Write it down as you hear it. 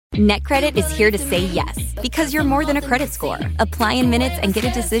NetCredit is here to say yes, because you're more than a credit score. Apply in minutes and get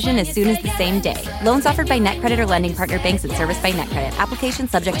a decision as soon as the same day. Loans offered by NetCredit or lending partner banks and serviced by NetCredit. Application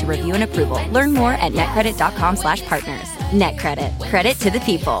subject to review and approval. Learn more at netcredit.com/partners. NetCredit. Credit to the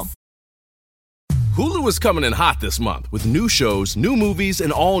people. Hulu is coming in hot this month with new shows, new movies,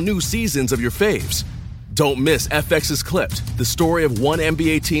 and all new seasons of your faves. Don't miss FX's Clipped, the story of one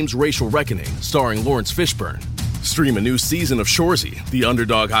NBA team's racial reckoning, starring Lawrence Fishburne. Stream a new season of Shoresy, the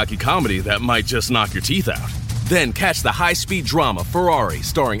underdog hockey comedy that might just knock your teeth out. Then catch the high-speed drama Ferrari,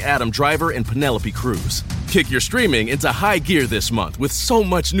 starring Adam Driver and Penelope Cruz. Kick your streaming into high gear this month with so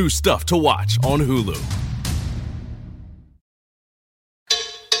much new stuff to watch on Hulu.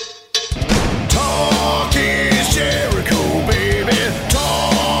 Talk is Jericho, baby.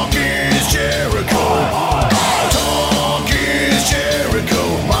 Talk is Jericho. Talk is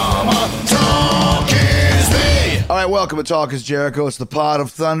Jericho, mama. Talk is me. All right, welcome to Talk is Jericho. It's the pod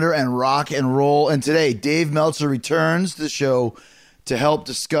of thunder and rock and roll. And today, Dave Meltzer returns to the show to help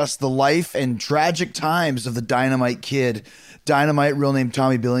discuss the life and tragic times of the Dynamite Kid. Dynamite, real name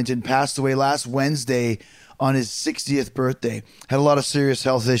Tommy Billington, passed away last Wednesday on his 60th birthday. Had a lot of serious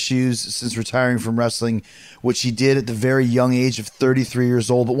health issues since retiring from wrestling, which he did at the very young age of 33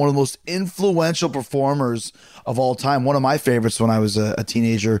 years old, but one of the most influential performers of all time. One of my favorites when I was a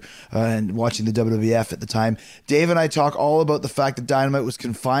teenager and watching the WWF at the time. Dave and I talk all about the fact that Dynamite was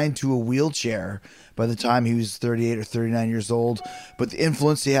confined to a wheelchair by the time he was 38 or 39 years old, but the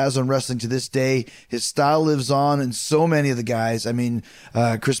influence he has on wrestling to this day, his style lives on in so many of the guys. I mean,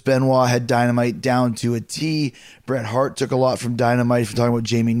 Chris Benoit had Dynamite down to a T. Bret Hart took a lot from Dynamite. If you're talking about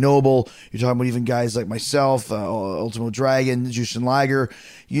Jamie Noble, you're talking about even guys like myself, Ultimo Dragon, Jushin Liger.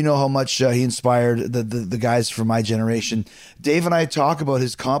 You know how much he inspired the guys from my generation. Dave and I talk about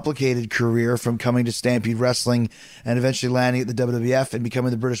his complicated career from coming to Stampede Wrestling and eventually landing at the WWF and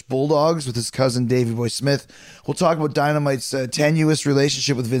becoming the British Bulldogs with his cousin Davey Boy Smith. We'll talk about Dynamite's tenuous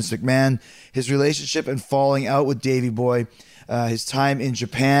relationship with Vince McMahon, his relationship and falling out with Davey Boy, his time in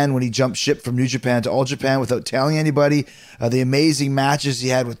Japan when he jumped ship from New Japan to All Japan without telling anybody, the amazing matches he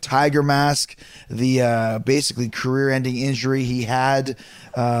had with Tiger Mask, the basically career-ending injury he had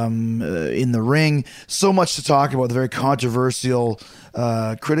in the ring. So much to talk about, the very controversial,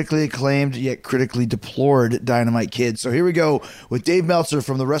 critically acclaimed yet critically deplored Dynamite Kid. So here we go with Dave Meltzer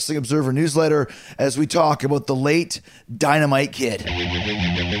from the Wrestling Observer newsletter as we talk about the late Dynamite Kid.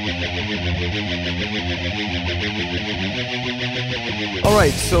 All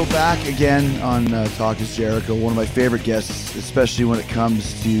right, so back again on Talk is Jericho, one of my favorite guests, especially when it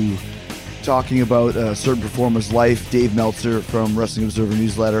comes to talking about a certain performer's life, Dave Meltzer from Wrestling Observer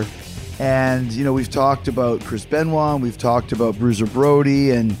newsletter. And, you know, we've talked about Chris Benoit, we've talked about Bruiser Brody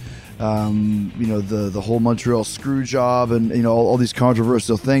and, you know, the whole Montreal screw job and, you know, all these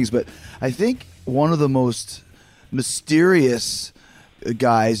controversial things. But I think one of the most mysterious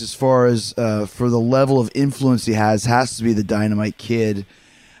guys as far as for the level of influence he has to be the Dynamite Kid.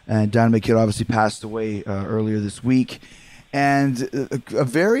 And Dynamite Kid obviously passed away earlier this week. And a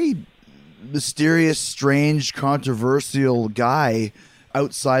very mysterious, strange, controversial guy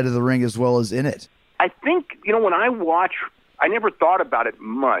outside of the ring as well as in it. I think, you know, when I watch, I never thought about it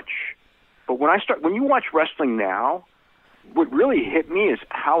much, but when you watch wrestling now, what really hit me is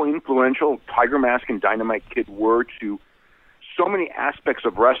how influential Tiger Mask and Dynamite Kid were to so many aspects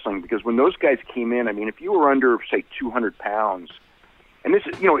of wrestling, because when those guys came in, I mean, if you were under, say, 200 pounds, and this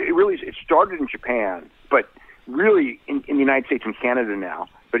is, you know, it started in Japan, but really in the United States and Canada now,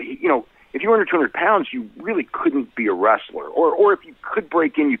 but, you know, if you were under 200 pounds, you really couldn't be a wrestler. Or if you could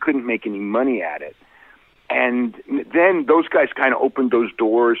break in, you couldn't make any money at it. And then those guys kind of opened those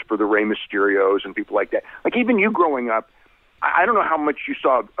doors for the Rey Mysterios and people like that. Like even you growing up, I don't know how much you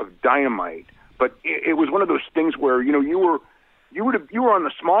saw of Dynamite, but it was one of those things where, you know, you were on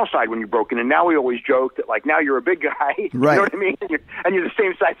the small side when you broke in, and now we always joke that, like, now you're a big guy. Right. You know what I mean? And you're the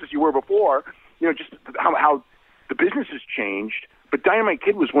same size as you were before. You know, just how the business has changed. But Dynamite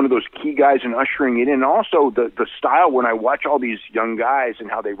Kid was one of those key guys in ushering it in. And also the style, when I watch all these young guys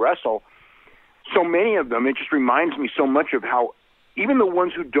and how they wrestle, so many of them, it just reminds me so much of how even the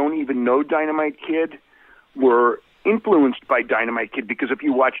ones who don't even know Dynamite Kid were influenced by Dynamite Kid, because if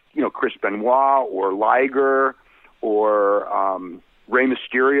you watch, you know, Chris Benoit or Liger or Rey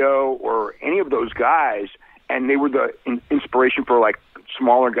Mysterio or any of those guys, and they were the inspiration for, like,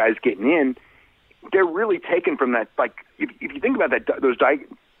 smaller guys getting in, they're really taken from that. Like, if you think about that, those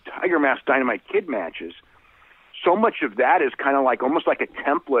Tiger Mask Dynamite Kid matches, so much of that is kind of like almost like a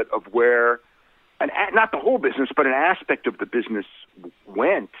template of where, not the whole business, but an aspect of the business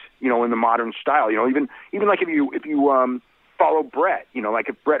went, you know, in the modern style. You know, even like if you follow Bret. You know, like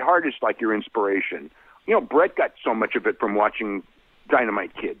if Bret Hart is like your inspiration, you know, Bret got so much of it from watching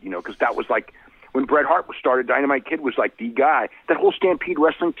Dynamite Kid, you know, because that was like when Bret Hart was started, Dynamite Kid was like the guy. That whole Stampede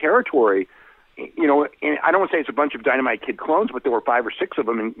Wrestling territory, you know, and I don't want to say it's a bunch of Dynamite Kid clones, but there were 5 or 6 of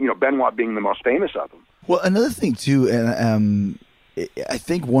them, and, you know, Benoit being the most famous of them. Well, another thing, too, and I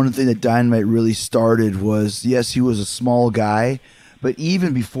think one thing that Dynamite really started was, yes, he was a small guy, but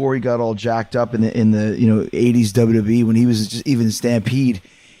even before he got all jacked up in the you know 80s WWE, when he was just even in Stampede,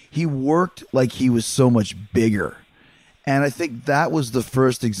 he worked like he was so much bigger. And I think that was the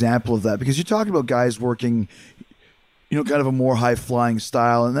first example of that, because you're talking about guys working, you know, kind of a more high-flying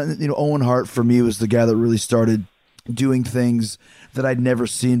style. And then, you know, Owen Hart, for me, was the guy that really started doing things that I'd never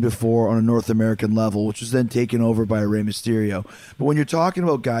seen before on a North American level, which was then taken over by Rey Mysterio. But when you're talking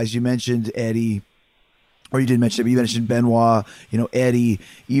about guys, you mentioned Eddie, or you didn't mention him, you mentioned Benoit, you know, Eddie,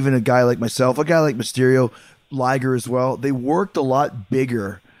 even a guy like myself, a guy like Mysterio, Liger as well. They worked a lot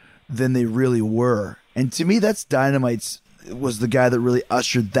bigger than they really were. And to me, that's Dynamite's was the guy that really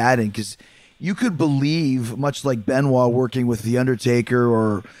ushered that in, because you could believe, much like Benoit working with The Undertaker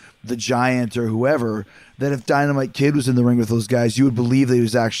or The Giant or whoever, that if Dynamite Kid was in the ring with those guys, you would believe that he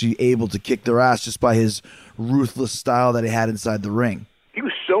was actually able to kick their ass just by his ruthless style that he had inside the ring. He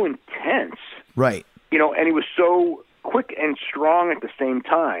was so intense. Right. You know, and he was so quick and strong at the same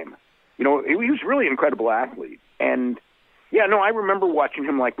time. You know, he was really an incredible athlete. And, yeah, no, I remember watching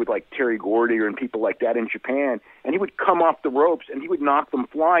him with Terry Gordy and people like that in Japan, and he would come off the ropes and he would knock them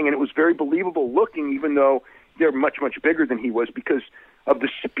flying, and it was very believable looking, even though they're much, much bigger than he was, because of the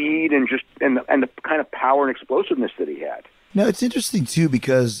speed and the kind of power and explosiveness that he had. Now, it's interesting, too,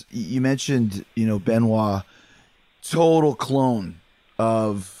 because you mentioned, you know, Benoit, total clone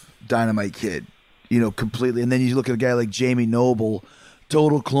of Dynamite Kid, you know, completely. And then you look at a guy like Jamie Noble,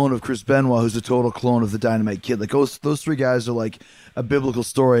 total clone of Chris Benoit, who's a total clone of the Dynamite Kid. Like, those 3 guys are like a biblical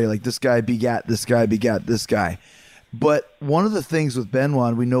story. Like, this guy begat this guy begat this guy. But one of the things with Benoit,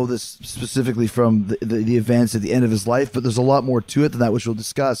 and we know this specifically from the events at the end of his life, but there's a lot more to it than that, which we'll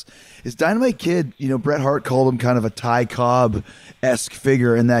discuss, is Dynamite Kid, you know, Bret Hart called him kind of a Ty Cobb-esque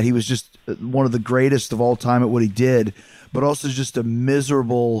figure, in that he was just one of the greatest of all time at what he did, but also just a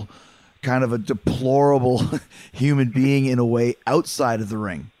miserable, kind of a deplorable human being in a way outside of the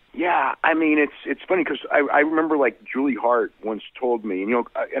ring. Yeah, I mean, it's funny because I remember, like, Julie Hart once told me, and, you know,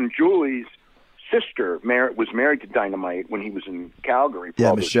 and Julie's sister was married to Dynamite when he was in Calgary.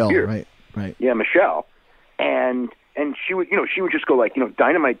 Yeah, Michelle, right. Yeah, Michelle, and she would just go like, you know,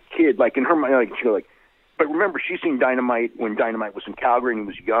 Dynamite Kid, like in her mind, like she'd go like, but remember, she's seen Dynamite when Dynamite was in Calgary and he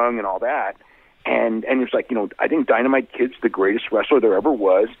was young and all that, and it's like, you know, I think Dynamite Kid's the greatest wrestler there ever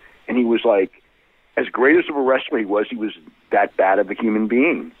was, and he was like, as great as of a wrestler he was that bad of a human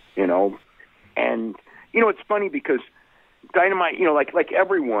being, you know, and you know, it's funny because Dynamite, you know, like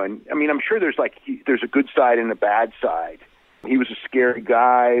everyone, I mean, I'm sure there's a good side and a bad side. He was a scary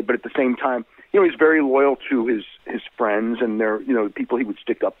guy, but at the same time, you know, he's very loyal to his friends and their, you know, people he would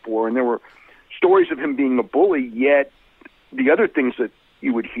stick up for. And there were stories of him being a bully, yet the other things that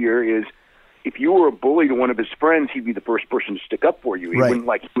you would hear is if you were a bully to one of his friends, he'd be the first person to stick up for you. He wouldn't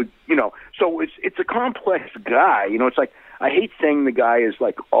you know, so it's a complex guy. You know, it's like, I hate saying the guy is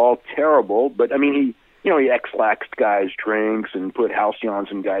like all terrible, but I mean, he X-laxed guys' drinks and put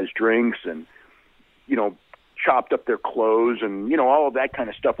halcyons in guys' drinks and, you know, chopped up their clothes and, you know, all of that kind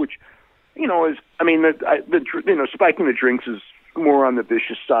of stuff, which, you know, is, I mean, the spiking the drinks is more on the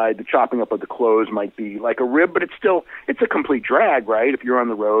vicious side. The chopping up of the clothes might be like a rib, but it's a complete drag, right? If you're on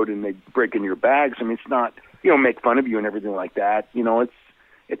the road and they break into your bags, I mean, it's not, you know, make fun of you and everything like that. You know,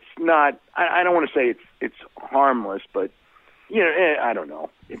 it's not, I don't want to say it's harmless, but, you know, I don't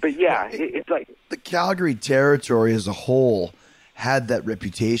know. But yeah, it's like the Calgary territory as a whole had that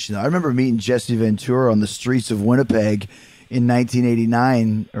reputation. I remember meeting Jesse Ventura on the streets of Winnipeg in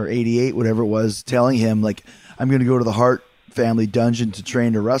 1989 or 88, whatever it was, telling him, like, I'm going to go to the Hart family dungeon to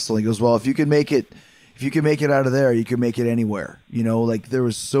train to wrestle. He goes, well, if you can make it out of there, you can make it anywhere. You know, like, there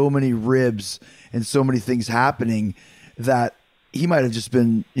was so many ribs and so many things happening that he might have just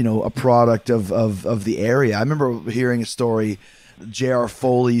been, you know, a product of the area. I remember hearing a story. J.R.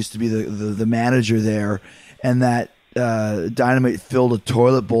 Foley used to be the manager there, and that Dynamite filled a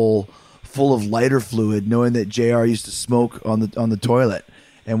toilet bowl full of lighter fluid, knowing that JR used to smoke on the toilet.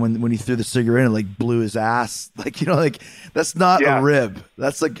 And when he threw the cigarette in, it like blew his ass. Like, you know, like, that's not a rib.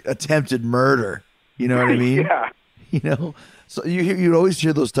 That's like attempted murder. You know what I mean? Yeah. You know? So you always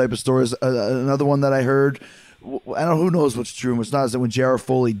hear those type of stories. Another one that I heard, I don't know, who knows what's true and what's not, is that when J.R.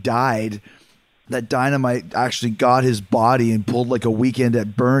 Foley died, that Dynamite actually got his body and pulled like a Weekend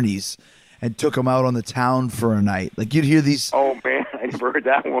at Bernie's and took him out on the town for a night. Like you'd hear these. Oh man, I never heard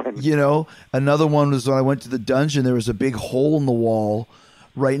that one. You know, another one was when I went to the dungeon. There was a big hole in the wall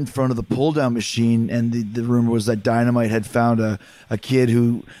right in front of the pull down machine, and the rumor was that Dynamite had found a kid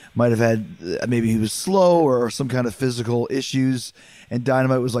who might have had maybe he was slow or some kind of physical issues, and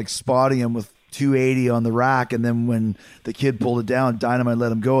Dynamite was like spotting him with 280 on the rack, and then when the kid pulled it down, Dynamite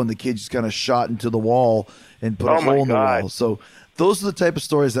let him go, and the kid just kind of shot into the wall and put a hole in the wall. So those are the type of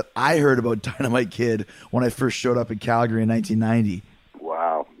stories that I heard about Dynamite Kid when I first showed up in Calgary in 1990.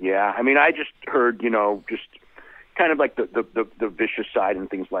 Wow. Yeah. I mean, I just heard, just kind of like the vicious side and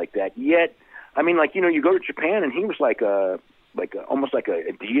things like that. Yet, I mean, like, you go to Japan and he was almost like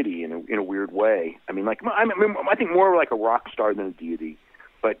a deity in a weird way. I mean, like, I think more like a rock star than a deity.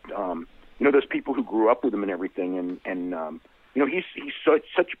 But, those people who grew up with him and everything, and he's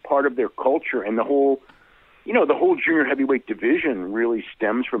such a part of their culture, and the whole junior heavyweight division really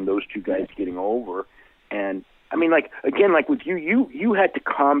stems from those two guys getting over. And I mean, like, again, like with you had to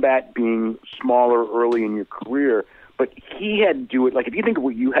combat being smaller early in your career, but he had to do it. Like, if you think of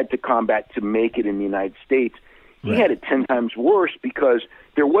what you had to combat to make it in the United States, he had it 10 times worse because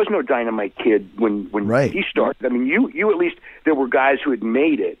there was no Dynamite Kid when he started. I mean, you at least, there were guys who had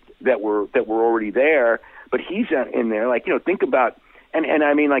made it that were already there, but he's in there. Like, think about, and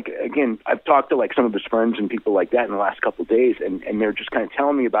I mean, like, again, I've talked to like some of his friends and people like that in the last couple of days, and they're just kind of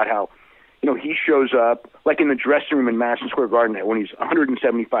telling me about how, he shows up like in the dressing room in Madison Square Garden when he's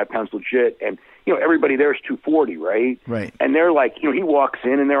 175 pounds legit, and everybody there is 240, right? Right. And they're like, he walks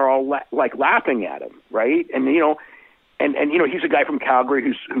in and they're all like laughing at him, right? And and he's a guy from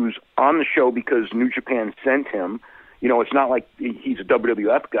Calgary who's on the show because New Japan sent him. It's not like he's a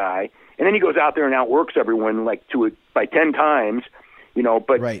WWF guy. And then he goes out there and outworks everyone like by 10 times,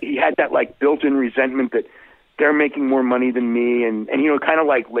 but right. He had that like built-in resentment that they're making more money than me, and kind of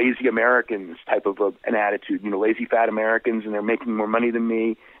like lazy Americans type of an attitude, lazy fat Americans, and they're making more money than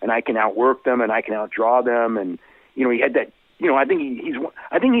me, and I can outwork them and I can outdraw them, and he had that, I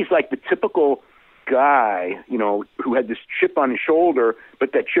think he's like the typical guy, who had this chip on his shoulder,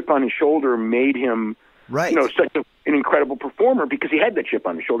 but that chip on his shoulder made him, right, such an incredible performer because he had that chip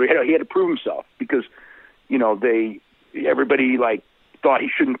on his shoulder. He had to prove himself because, everybody like thought he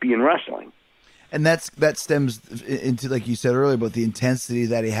shouldn't be in wrestling. And that stems into, like you said earlier, about the intensity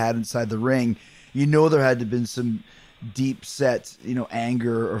that he had inside the ring. There had to have been some deep set,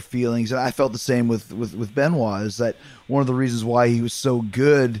 anger or feelings. And I felt the same with Benoit, is that one of the reasons why he was so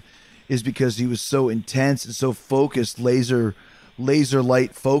good is because he was so intense and so focused, laser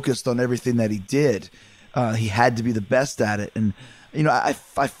light focused on everything that he did. He had to be the best at it. And, I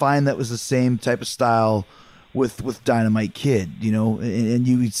find that was the same type of style with Dynamite Kid, and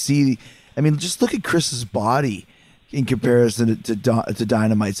you would see, I mean, just look at Chris's body in comparison to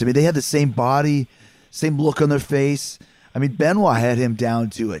Dynamite's. I mean, they had the same body, same look on their face. I mean, Benoit had him down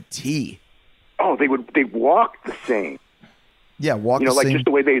to a T. Oh, they walked the same. Yeah, walked the like same. Just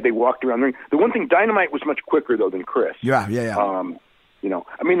the way they walked around the ring. The one thing, Dynamite was much quicker though than Chris. Yeah.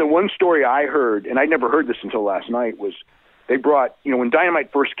 I mean, the one story I heard, and I'd never heard this until last night, was they brought, when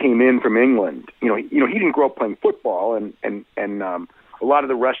Dynamite first came in from England, he didn't grow up playing football, and a lot of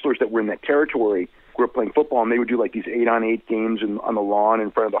the wrestlers that were in that territory grew up playing football, and they would do like these 8-on-8 games on the lawn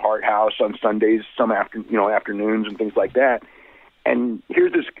in front of the Hart House on Sundays, some afternoons and things like that. And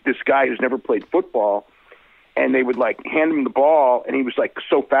here's this guy who's never played football, and they would like hand him the ball, and he was like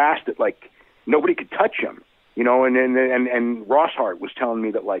so fast that like nobody could touch him, and Ross Hart was telling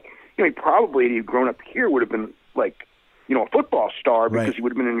me that like, he probably, if he'd grown up here, would have been like, a football star because right. He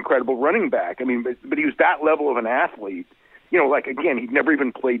would have been an incredible running back. I mean, but he was that level of an athlete. Like, again, he'd never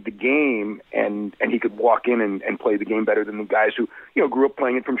even played the game, and he could walk in and play the game better than the guys who, grew up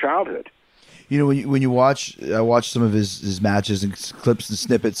playing it from childhood. When you watch some of his matches and clips and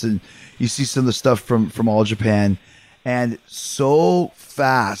snippets, and you see some of the stuff from All Japan, and so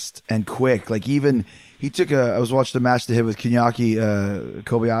fast and quick. Like, even he I was watching a match they had with Kinyaki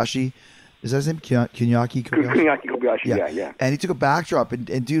Kobayashi. Is that his name? Kinyaki Kobayashi? Kinyaki Kobayashi, yeah. And he took a backdrop,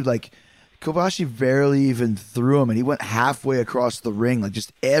 and dude, like, Kobayashi barely even threw him, and he went halfway across the ring. Like,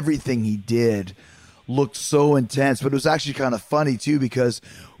 just everything he did looked so intense. But it was actually kind of funny, too, because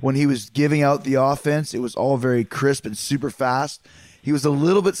when he was giving out the offense, it was all very crisp and super fast. He was a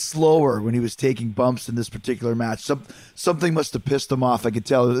little bit slower when he was taking bumps in this particular match. Something must have pissed him off, I could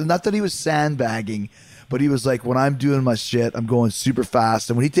tell. Not that he was sandbagging, but he was like, when I'm doing my shit, I'm going super fast.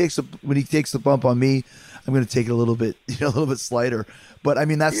 And when he takes the bump on me, I'm going to take it a little bit slighter. But I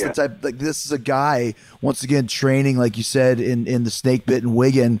mean, that's the type. Like, this is a guy, once again, training, like you said, in the Snake Pit in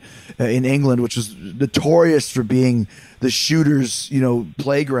Wigan, in England, which was notorious for being the shooters,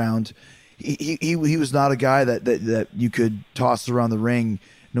 playground. he was not a guy that you could toss around the ring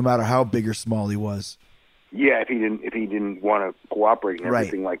no matter how big or small he was. Yeah, if he didn't want to cooperate and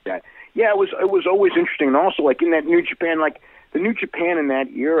everything like that. Yeah, it was always interesting. And also, like, in that New Japan, like the New Japan in that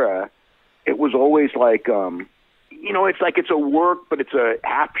era, it was always like, it's like it's a work, but it's a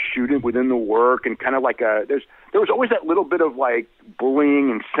half shooting within the work, and kind of like there was always that little bit of like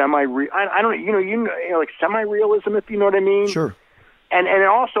bullying and I don't like semi-realism, if you know what I mean. Sure. And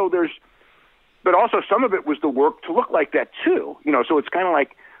also but also some of it was the work to look like that too. So it's kind of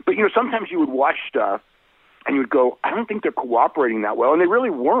like, but sometimes you would watch stuff and you would go, I don't think they're cooperating that well, and they really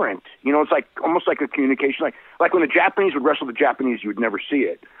weren't. It's like almost like a communication, like when the Japanese would wrestle the Japanese, you would never see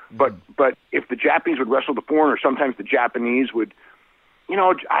it. But if the Japanese would wrestle the foreigners, sometimes the Japanese would,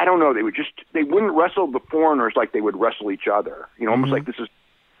 I don't know, they wouldn't wrestle the foreigners like they would wrestle each other. Almost like this is,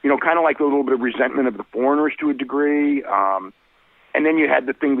 kind of like a little bit of resentment of the foreigners to a degree. And then you had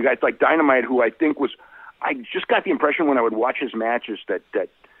the guys like Dynamite, who I just got the impression when I would watch his matches that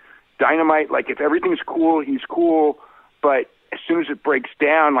Dynamite, like, if everything's cool, he's cool, but as soon as it breaks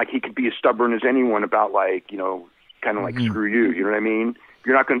down, like, he could be as stubborn as anyone about, like, kind of like, screw you, you know what I mean? If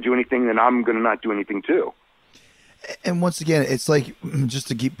you're not going to do anything, then I'm going to not do anything too. And once again, it's like, just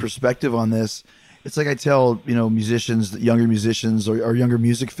to keep perspective on this, it's like I tell, musicians, younger musicians or younger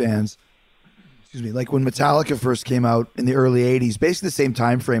music fans, excuse me, like when Metallica first came out in the early 80s, basically the same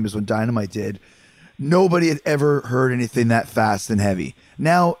time frame as when Dynamite did, nobody had ever heard anything that fast and heavy.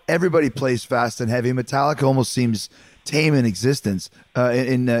 Now everybody plays fast and heavy. Metallica almost seems tame in existence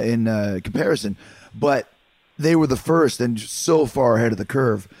in comparison, but they were the first and so far ahead of the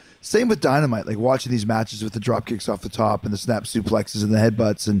curve. Same with Dynamite, like watching these matches with the drop kicks off the top and the snap suplexes and the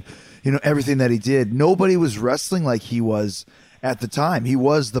headbutts and everything that he did. Nobody was wrestling like he was at the time. He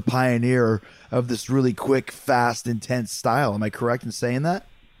was the pioneer of this really quick, fast, intense style. Am I correct in saying that?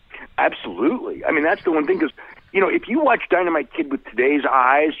 Absolutely. I mean, that's the one thing, because if you watch Dynamite Kid with today's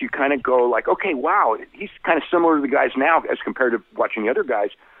eyes, you kind of go like, okay, wow, he's kind of similar to the guys now as compared to watching the other guys.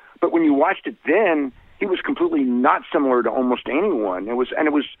 But when you watched it then, he was completely not similar to almost anyone. It was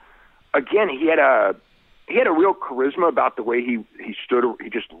again, he had a real charisma about the way he stood, he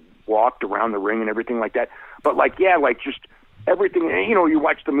just walked around the ring and everything like that. But just everything, you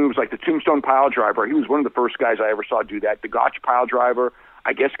watch the moves like the Tombstone Pile Driver. He was one of the first guys I ever saw do that. The Gotch Pile Driver,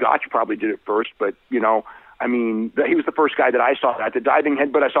 I guess Gotch probably did it first, but he was the first guy that I saw that. The diving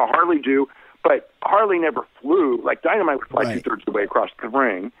headbutt I saw Harley do, but Harley never flew. Like Dynamite would fly 2/3 of the way across the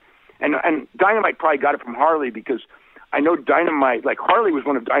ring. And Dynamite probably got it from Harley, because I know Dynamite, like Harley was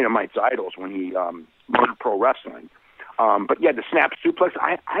one of Dynamite's idols when he learned pro wrestling. But yeah, the snap suplex,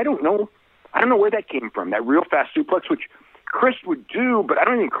 I don't know where that came from, that real fast suplex, which Chris would do, but I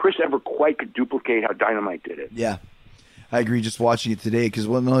don't think Chris ever quite could duplicate how Dynamite did it. Yeah, I agree. Just watching it today, because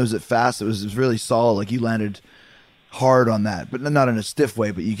when it was fast, it was really solid. Like, you landed hard on that, but not in a stiff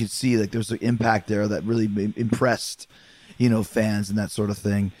way. But you could see like there was an impact there that really impressed, fans and that sort of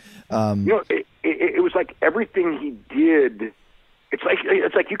thing. It was like everything he did. It's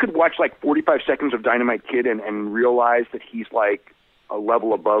like you could watch like 45 seconds of Dynamite Kid and realize that he's like a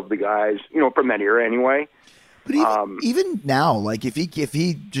level above the guys, from that era anyway. But even now, like if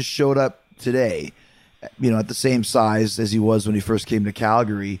he just showed up today, at the same size as he was when he first came to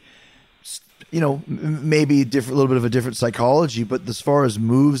Calgary, maybe a little bit of a different psychology, but as far as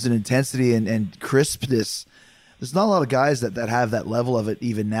moves and intensity and crispness, there's not a lot of guys that have that level of it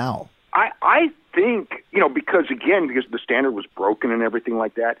even now. I think, because the standard was broken and everything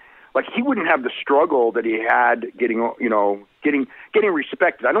like that, like he wouldn't have the struggle that he had getting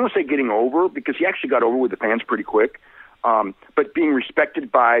respected. I don't want to say getting over, because he actually got over with the fans pretty quick. But being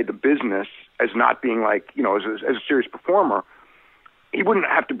respected by the business as not being like, as a serious performer, he wouldn't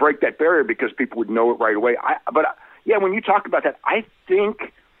have to break that barrier because people would know it right away. When you talk about that, I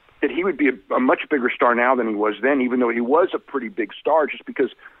think that he would be a much bigger star now than he was then, even though he was a pretty big star, just because,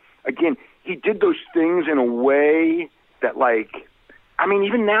 again, he did those things in a way that, like, I mean,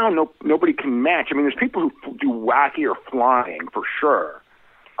 even now, nobody can match. I mean, there's people who do wackier flying for sure,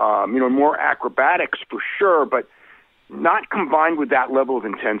 more acrobatics for sure, but not combined with that level of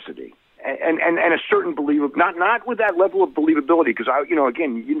intensity and a certain not with that level of believability. Because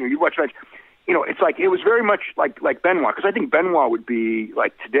you watch match, it's like it was very much like Benoit. Because I think Benoit would be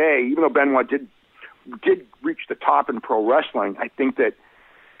like today, even though Benoit did reach the top in pro wrestling, I think that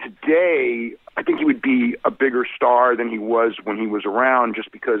today, I think he would be a bigger star than he was when he was around,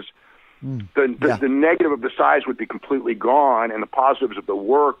 just because the negative of the size would be completely gone, and the positives of the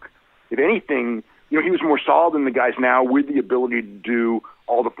work, if anything, he was more solid than the guys now, with the ability to do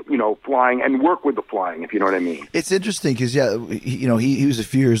all the flying and work with the flying, if you know what I mean. It's interesting because he was a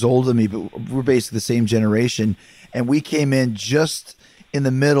few years older than me, but we're basically the same generation, and we came in just in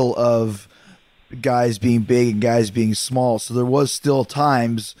the middle of guys being big and guys being small. So there was still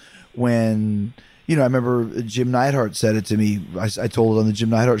times when, I remember Jim Neidhart said it to me. I told it on the Jim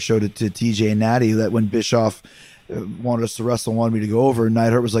Neidhart show to TJ and Natty that when Bischoff wanted us to wrestle, wanted me to go over, and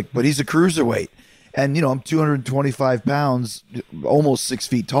Neidhart was like, but he's a cruiserweight. And, I'm 225 pounds, almost 6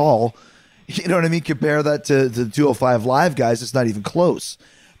 feet tall. You know what I mean? Compare that to the 205 Live guys, it's not even close.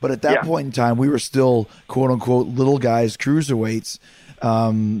 But at that point in time, we were still, quote unquote, little guys, cruiserweights.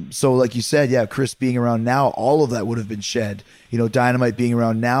 So like you said, Chris being around now, all of that would have been shed. Dynamite being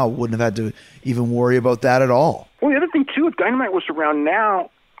around now wouldn't have had to even worry about that at all. Well, the other thing, too, if Dynamite was around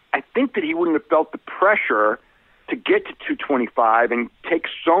now, I think that he wouldn't have felt the pressure to get to 225 and take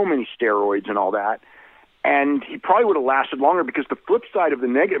so many steroids and all that. And he probably would have lasted longer because the flip side of the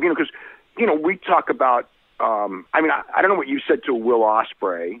negative, because, we talk about, I don't know what you said to Will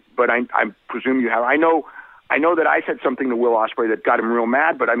Ospreay, but I presume you have. I know that I said something to Will Ospreay that got him real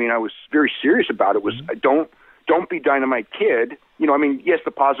mad, but I was very serious about it. Was don't be Dynamite Kid. Yes,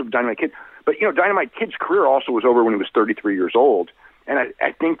 the positive Dynamite Kid, but Dynamite Kid's career also was over when he was 33 years old. And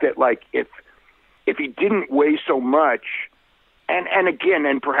I think that if he didn't weigh so much, and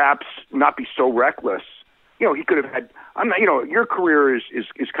perhaps not be so reckless, he could have had. Your career is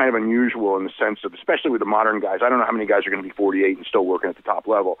kind of unusual in the sense of, especially with the modern guys. I don't know how many guys are going to be 48 and still working at the top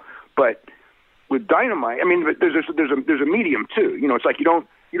level, but with Dynamite, there's a medium too. It's like you don't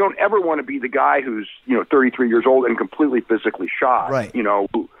ever want to be the guy who's 33 years old and completely physically shot. Right.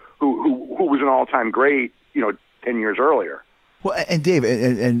 Who was an all-time great 10 years earlier. Well, and Dave,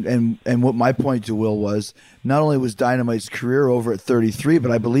 and what my point to Will was, not only was Dynamite's career over at 33,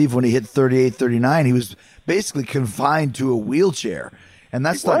 but I believe when he hit 38, 39, he was basically confined to a wheelchair. And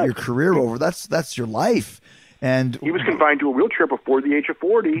that's not your career over. That's your life. And he was confined to a wheelchair before the age of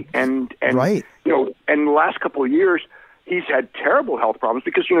 40, and right. And the last couple of years, he's had terrible health problems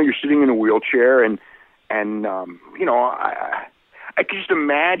because you're sitting in a wheelchair, and I can just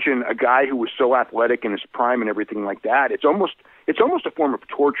imagine a guy who was so athletic in his prime and everything like that. It's almost a form of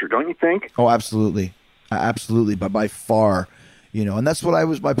torture, don't you think? Oh, absolutely, but by far, and that's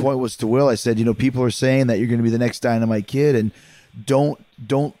what my point was to Will. I said, people are saying that you're going to be the next Dynamite Kid, and don't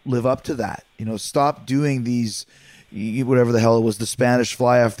live up to that. Stop doing these, whatever the hell it was, the Spanish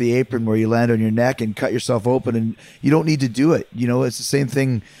fly off the apron where you land on your neck and cut yourself open, and you don't need to do it. It's the same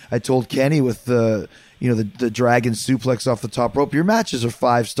thing I told Kenny with the dragon suplex off the top rope. Your matches are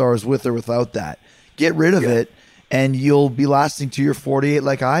 5 stars with or without that. Get rid of it, and you'll be lasting to your 48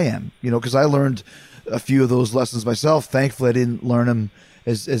 like I am. Because I learned a few of those lessons myself. Thankfully, I didn't learn them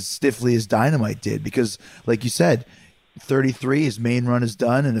as stiffly as Dynamite did, because, like you said, 33, his main run is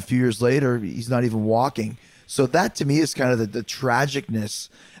done, and a few years later, he's not even walking. So that, to me, is kind of the tragicness,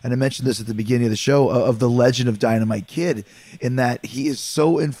 and I mentioned this at the beginning of the show, of the legend of Dynamite Kid, in that he is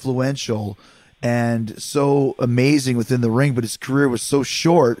so influential and so amazing within the ring, but his career was so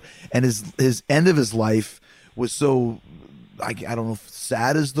short, and his end of his life was so, I don't know if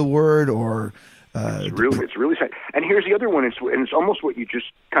sad is the word, or... it's really sad. And here's the other one, and it's almost what you just,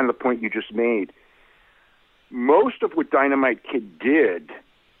 kind of the point you just made. Most of what Dynamite Kid did,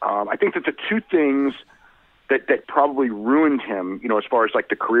 I think that the two things that probably ruined him, as far as like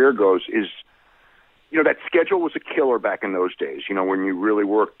the career goes, is, that schedule was a killer back in those days, when you really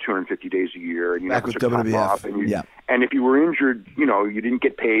worked 250 days a year and you back never with took time WWF. off. And if you were injured, you didn't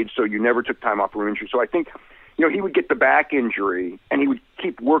get paid, so you never took time off for injury. So I think, he would get the back injury and he would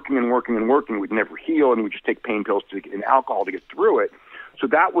keep working and working and working. It would never heal, and he would just take pain pills and alcohol to get through it. So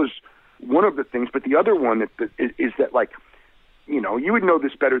that was one of the things. But the other one is that, like, you would know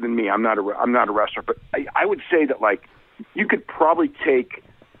this better than me. I'm not a wrestler, but I would say that, like, you could probably take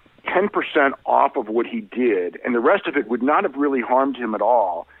 10% off of what he did, and the rest of it would not have really harmed him at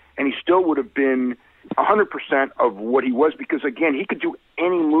all, and he still would have been 100% of what he was, because, again, he could do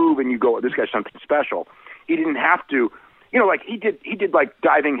any move, and you go, oh, this guy's something special. He didn't have to, like he did like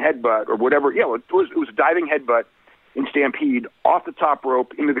diving headbutt or whatever. Yeah, it was a diving headbutt in Stampede off the top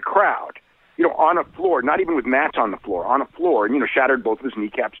rope into the crowd, on a floor, not even with mats on the floor, on a floor, and, shattered both of his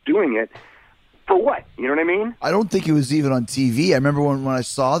kneecaps doing it. For what? You know what I mean? I don't think it was even on TV. I remember when I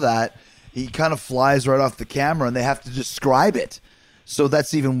saw that, he kind of flies right off the camera, and they have to describe it. So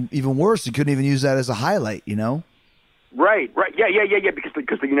that's even worse. You couldn't even use that as a highlight, Right. Yeah.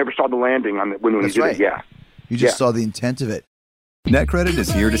 Because you never saw the landing on when he did right. it. Yeah. You just saw the intent of it. NetCredit is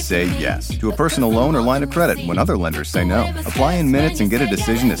here to say yes to a personal loan or line of credit when other lenders say no. Apply in minutes and get a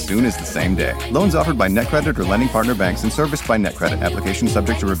decision as soon as the same day. Loans offered by NetCredit or lending partner banks and serviced by NetCredit. Application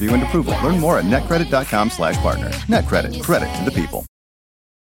subject to review and approval. Learn more at netcredit.com/partners. NetCredit. Credit to the people.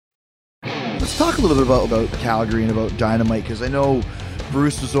 Let's talk a little bit about Calgary and about Dynamite, because I know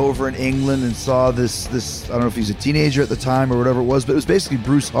Bruce was over in England and saw this. I don't know if he's a teenager at the time or whatever it was, but it was basically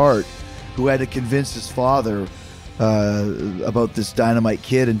Bruce Hart who had to convince his father about this Dynamite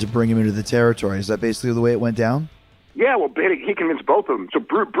Kid and to bring him into the territory. Is that basically the way it went down? Yeah, well, he convinced both of them. So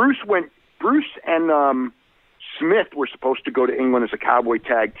Bruce and Smith were supposed to go to England as a cowboy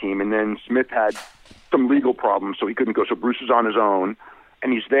tag team, and then Smith had some legal problems, so he couldn't go. So Bruce is on his own,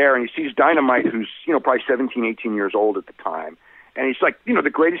 and he's there, and he sees Dynamite, who's probably 17, 18 years old at the time, and he's like, the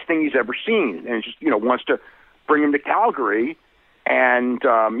greatest thing he's ever seen, and he just wants to bring him to Calgary, and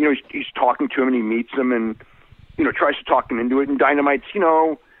he's talking to him, and he meets him, and tries to talk him into it, and Dynamite's,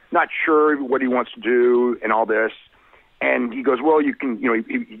 not sure what he wants to do and all this. And he goes, well, you can,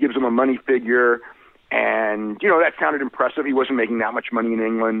 he gives him a money figure, and, that sounded impressive. He wasn't making that much money in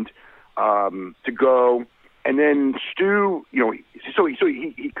England to go. And then Stu, so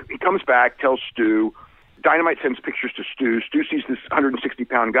he comes back, tells Stu. Dynamite sends pictures to Stu. Stu sees this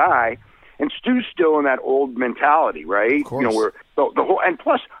 160-pound guy, and Stu's still in that old mentality, right? Of course. Where the whole, and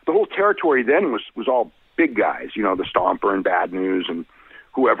plus the whole territory then was all big guys, the Stomper and Bad News and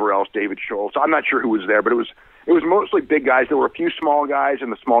whoever else, David Schultz. I'm not sure who was there, but it was mostly big guys. There were a few small guys,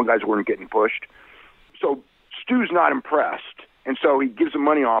 and the small guys weren't getting pushed. So Stu's not impressed, and so he gives a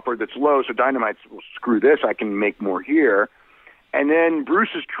money offer that's low. So Dynamite's, well, screw this, I can make more here. And then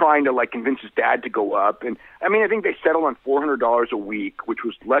Bruce is trying to convince his dad to go up, and I think they settled on $400 a week, which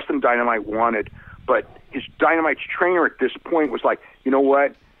was less than Dynamite wanted. But Dynamite's trainer at this point was like, you know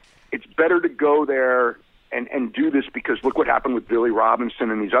what? It's better to go there and do this, because look what happened with Billy Robinson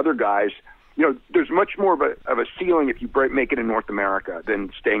and these other guys. There's much more of a ceiling if you make it in North America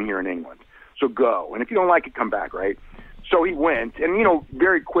than staying here in England. So go. And if you don't like it, come back, right? So he went, and,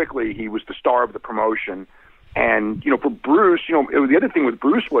 very quickly he was the star of the promotion. And, for Bruce, the other thing with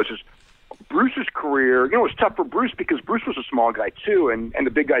Bruce was Bruce's career, it was tough for Bruce because Bruce was a small guy too, and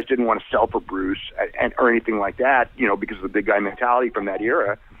the big guys didn't want to sell for Bruce or anything like that, because of the big guy mentality from that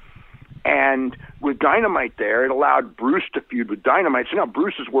era. And with Dynamite there, it allowed Bruce to feud with Dynamite. So now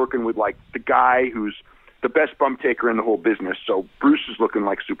Bruce is working with the guy who's the best bump taker in the whole business. So Bruce is looking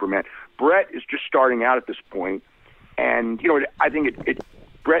like Superman. Brett is just starting out at this point. And, I think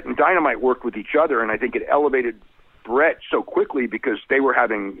Brett and Dynamite worked with each other, and I think it elevated Brett so quickly because they were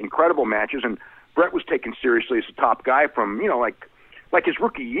having incredible matches, and Brett was taken seriously as a top guy from, like his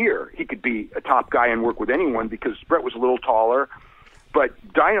rookie year. He could be a top guy and work with anyone because Brett was a little taller. But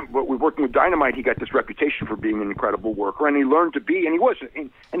working with Dynamite, he got this reputation for being an incredible worker, and he learned to be, and he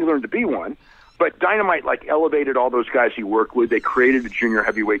learned to be one. But Dynamite elevated all those guys he worked with. They created a junior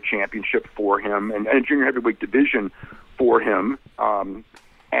heavyweight championship for him and a junior heavyweight division for him.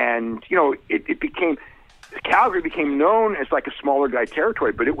 And it became, Calgary became known as a smaller guy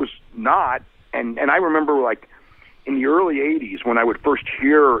territory, but it was not. And I remember in the early '80s when I would first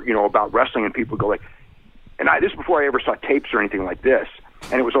hear about wrestling, and people go and this is before I ever saw tapes or anything like this.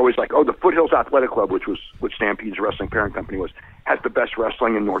 And it was always the Foothills Athletic Club, which was what Stampede's wrestling parent company was, has the best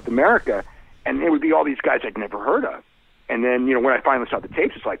wrestling in North America. And it would be all these guys I'd never heard of. And then, when I finally saw the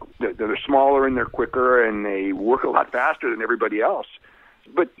tapes, it's they're smaller and they're quicker and they work a lot faster than everybody else.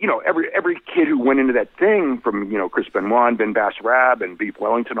 But, every kid who went into that thing from, Chris Benoit, Ben Bass-Rabb, and Beef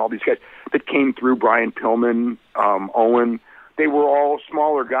Wellington, all these guys that came through, Brian Pillman, Owen, they were all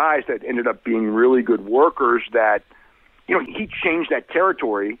smaller guys that ended up being really good workers that, he changed that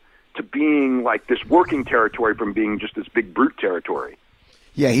territory to being this working territory from being just this big brute territory.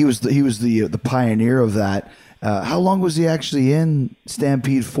 Yeah, he was the pioneer of that. How long was he actually in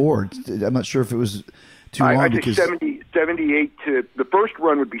Stampede for? I'm not sure if it was too long. I think 78 to the first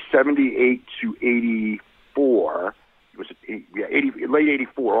run would be 78 to 84. It was late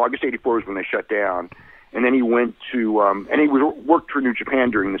 84. August 84 was when they shut down, and then he went to and he worked for New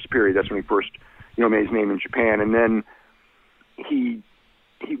Japan during this period. That's when he first made his name in Japan, and then he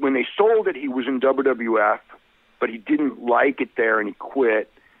when they sold it, he was in WWF. But he didn't like it there, and he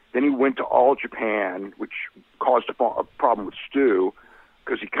quit. Then he went to All Japan, which caused a problem with Stu,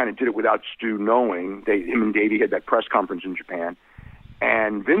 because he kind of did it without Stu knowing. Him and Davey had that press conference in Japan.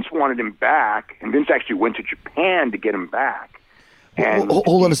 And Vince wanted him back, and Vince actually went to Japan to get him back. And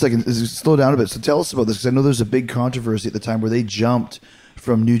hold on a second. Slow down a bit. So tell us about this, because I know there's a big controversy at the time where they jumped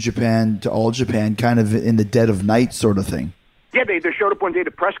from New Japan to All Japan kind of in the dead of night sort of thing. Yeah, they showed up one day at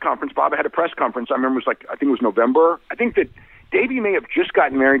a press conference. Bob had a press conference. I remember it was I think it was November. I think that Davey may have just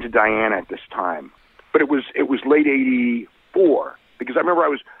gotten married to Diana at this time, but it was late '84 because I remember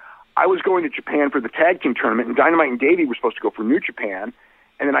I was going to Japan for the tag team tournament, and Dynamite and Davey were supposed to go for New Japan,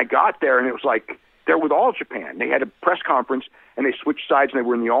 and then I got there and it was like they're with All Japan. They had a press conference and they switched sides and they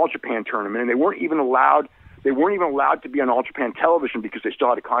were in the All Japan tournament, and they weren't even allowed to be on All Japan television because they still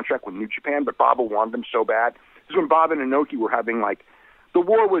had a contract with New Japan, but Baba wanted them so bad. This is when Baba and Inoki were having the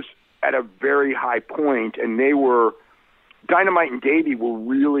war was at a very high point, and Dynamite and Davey were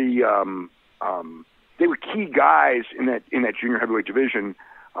really they were key guys in that junior heavyweight division.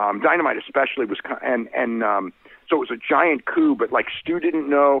 Dynamite especially was, so it was a giant coup. But Stu didn't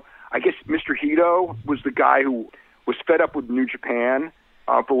know. I guess Mr. Hito was the guy who was fed up with New Japan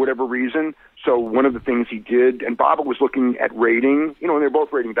for whatever reason. So one of the things he did, and Baba was looking at rating, and they're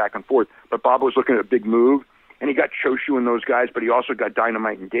both rating back and forth. But Baba was looking at a big move, and he got Choshu and those guys, but he also got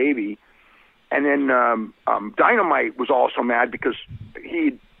Dynamite and Davey. And then Dynamite was also mad because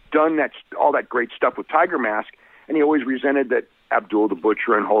he'd done all that great stuff with Tiger Mask, and he always resented that Abdul the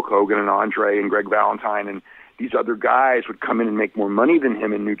Butcher and Hulk Hogan and Andre and Greg Valentine and these other guys would come in and make more money than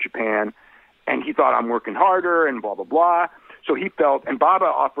him in New Japan. And he thought, I'm working harder and blah, blah, blah. So he felt, and Baba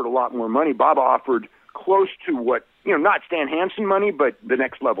offered a lot more money. Baba offered close to what, not Stan Hansen money, but the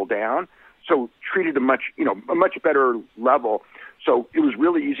next level down. So treated a much better level. So it was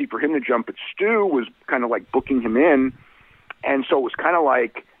really easy for him to jump, but Stu was kind of booking him in. And so it was kind of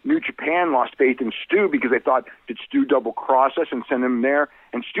like New Japan lost faith in Stu because they thought, did Stu double-cross us and send him there?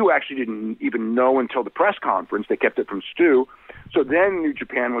 And Stu actually didn't even know until the press conference. They kept it from Stu. So then New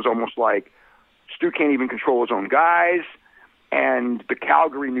Japan was almost like Stu can't even control his own guys. And the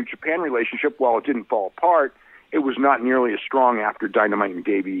Calgary-New Japan relationship, while it didn't fall apart, it was not nearly as strong after Dynamite and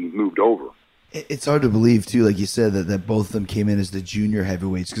Davey moved over. It's hard to believe, too, like you said, that both of them came in as the junior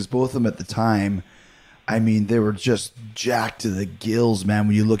heavyweights, because both of them at the time, I mean, they were just jacked to the gills, man,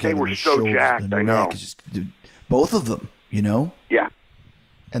 when you look at them. They were so jacked, I know. Both of them, Yeah.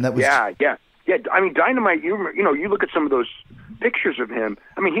 And that was... Yeah. I mean, Dynamite, you look at some of those pictures of him,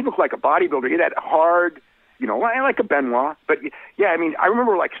 I mean, he looked like a bodybuilder. He had that hard, like a Benoit. But, yeah, I mean, I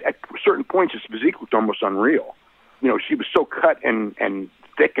remember, at certain points, his physique looked almost unreal. She was so cut and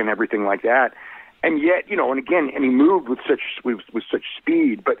thick and everything like that, and yet and he moved with such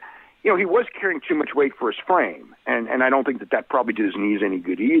speed, but he was carrying too much weight for his frame, and I don't think that probably did his knees any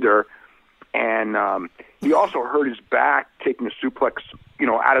good either, and he also hurt his back taking a suplex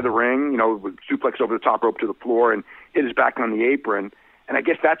out of the ring, with suplex over the top rope to the floor and hit his back on the apron, and I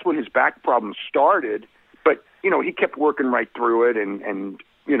guess that's when his back problem started, but he kept working right through it and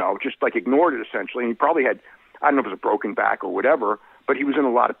just ignored it essentially, and he probably had, I don't know if it was a broken back or whatever, but he was in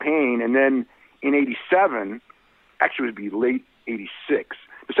a lot of pain. And then in '87, actually it would be late '86,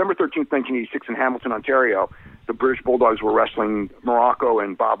 December 13th, 1986 in Hamilton, Ontario, the British Bulldogs were wrestling Morocco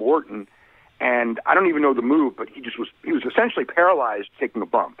and Bob Orton. And I don't even know the move, but he was essentially paralyzed taking a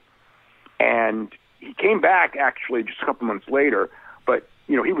bump. And he came back actually just a couple months later, but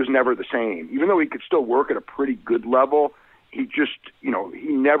he was never the same. Even though he could still work at a pretty good level, he just, he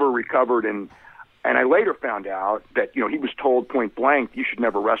never recovered. And I later found out that, he was told point blank, you should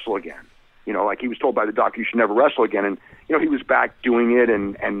never wrestle again. He was told by the doctor, you should never wrestle again. And, he was back doing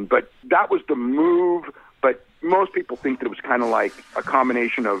it. But that was the move. But most people think that it was kind of like a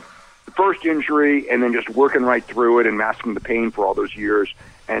combination of the first injury and then just working right through it and masking the pain for all those years.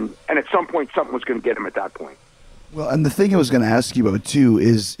 And at some point, something was going to get him at that point. Well, and the thing I was going to ask you about, too,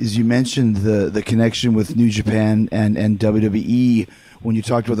 is you mentioned the connection with New Japan and WWE when you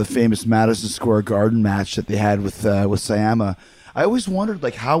talked about the famous Madison Square Garden match that they had with Sayama. I always wondered,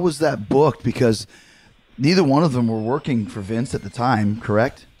 how was that booked? Because neither one of them were working for Vince at the time,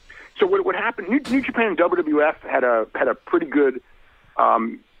 correct? So what happened, New Japan and WWF had a pretty good,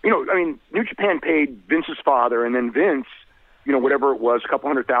 New Japan paid Vince's father, and then Vince, whatever it was, a couple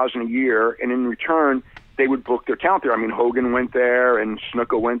 $100,000 a year, and in return, they would book their talent there. I mean, Hogan went there, and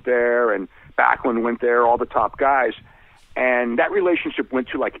Snuka went there, and Backlund went there, all the top guys. And that relationship went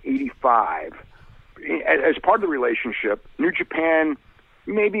to 85. As part of the relationship, New Japan,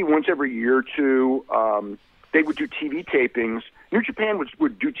 maybe once every year or two, they would do TV tapings. New Japan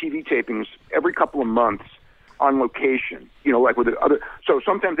would do TV tapings every couple of months on location, with the other. So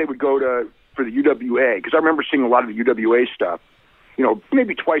sometimes they would go for the UWA, because I remember seeing a lot of the UWA stuff,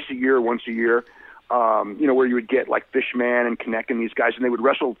 maybe twice a year, once a year, where you would get Fishman and Kinect and these guys, and they would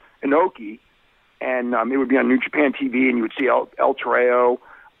wrestle Inoki. And it would be on New Japan TV, and you would see El Toreo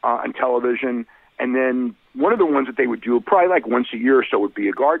on television. And then one of the ones that they would do, probably once a year or so, would be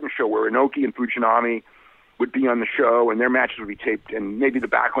a garden show where Inoki and Fujinami would be on the show, and their matches would be taped, and maybe the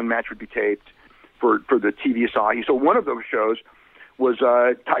Backlund match would be taped. for the TV Asahi. So one of those shows was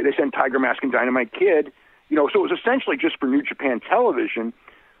they sent Tiger Mask and Dynamite Kid. So it was essentially just for New Japan Television.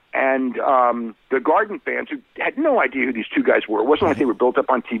 And the Garden fans who had no idea who these two guys were. It wasn't like they were built up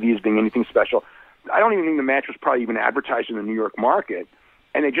on TV as being anything special. I don't even think the match was probably even advertised in the New York market.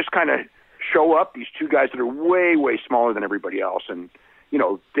 And they just kind of show up, these two guys that are way, way smaller than everybody else. And,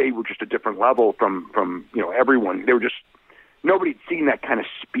 they were just a different level from everyone. They were just, nobody had seen that kind of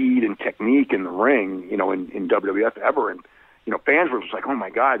speed and technique in the ring, in WWF ever. And, fans were just like, oh my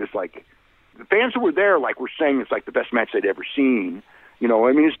God, it's like, the fans who were there, like, were saying it's like the best match they'd ever seen.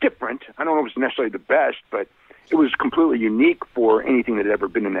 It's different. I don't know if it's necessarily the best, but it was completely unique for anything that had ever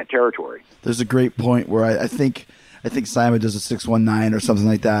been in that territory. There's a great point where I think Simon does a 619 or something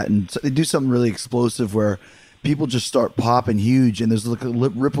like that, and they do something really explosive where people just start popping huge, and there's like a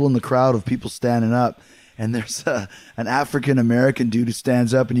ripple in the crowd of people standing up, and there's an African-American dude who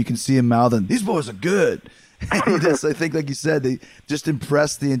stands up, and you can see him mouthing, "These boys are good." And I think, like you said, they just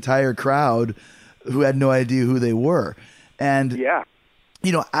impressed the entire crowd who had no idea who they were. And yeah.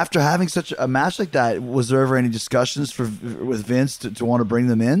 After having such a match like that, was there ever any discussions with Vince to want to bring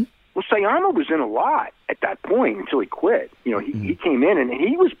them in? Well, Sayama was in a lot at that point until he quit. He came in, and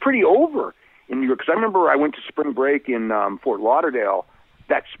he was pretty over in New York. Because I remember I went to spring break in Fort Lauderdale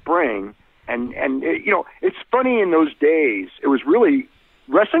that spring, and it's funny in those days. It was really,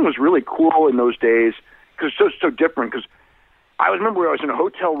 wrestling was really cool in those days because it's so different. Because I remember I was in a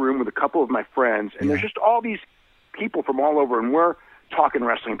hotel room with a couple of my friends, and there's just all these people from all over, and we're talking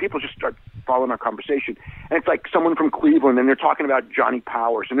wrestling. People just start following our conversation, and it's like someone from Cleveland, and they're talking about Johnny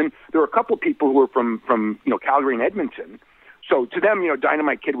Powers, and then there were a couple of people who were from Calgary and Edmonton. So to them,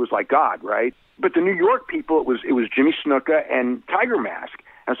 Dynamite Kid was like God, right? But the New York people, it was Jimmy Snuka and Tiger Mask,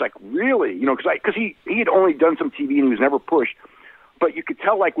 and it's like, really, because he had only done some TV and he was never pushed, but you could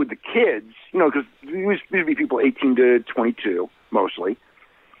tell, like, with the kids, because these would be people 18 to 22 mostly,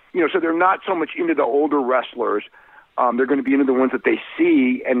 so they're not so much into the older wrestlers. They're going to be into the ones that they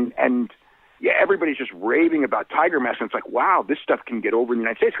see, and everybody's just raving about Tiger Mask. And it's like, wow, this stuff can get over in the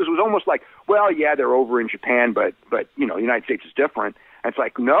United States, because it was almost like, well, yeah, they're over in Japan, but the United States is different. And it's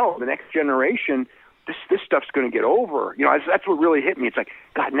like, no, the next generation, this stuff's going to get over. That's what really hit me. It's like,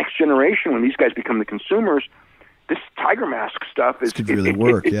 God, next generation, when these guys become the consumers, this Tiger Mask stuff could really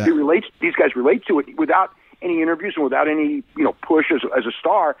work. It relates. These guys relate to it without any interviews and without any push as a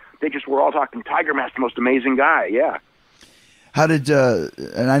star. They just were all talking Tiger Mask, the most amazing guy. Yeah. How did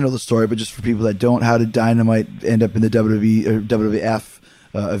and I know the story, but just for people that don't, how did Dynamite end up in the WWE or WWF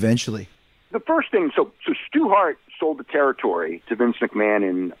eventually? The first thing, so Stu Hart sold the territory to Vince McMahon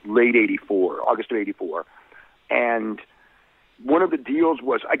in late '84, August of '84, and one of the deals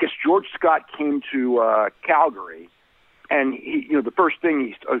was, I guess George Scott came to Calgary, and he, the first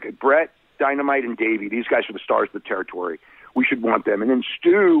thing Brett, Dynamite, and Davey, these guys are the stars of the territory. We should want them. And then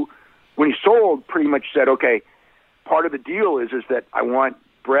Stu, when he sold, pretty much said, okay, part of the deal is that I want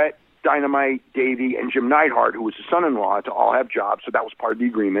Brett, Dynamite, Davey, and Jim Neidhart, who was his son-in-law, to all have jobs. So that was part of the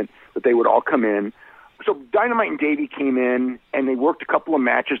agreement, that they would all come in. So Dynamite and Davey came in, and they worked a couple of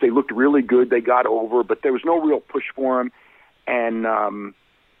matches. They looked really good. They got over, but there was no real push for them. And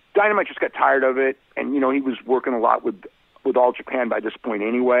Dynamite just got tired of it, and, he was working a lot with All Japan by this point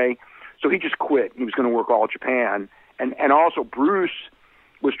anyway. So he just quit. He was going to work All Japan. And also Bruce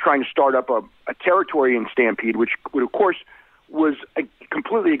was trying to start up a territory in Stampede, which of course was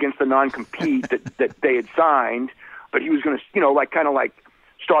completely against the non-compete that they had signed. But he was going to, kind of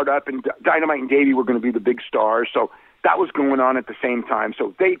start up, and Dynamite and Davey were going to be the big stars. So that was going on at the same time.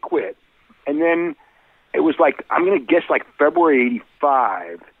 So they quit. And then it was I'm going to guess February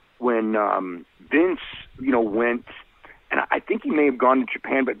 '85 when Vince, went, and I think he may have gone to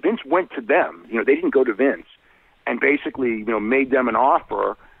Japan, but Vince went to them. They didn't go to Vince. And basically, made them an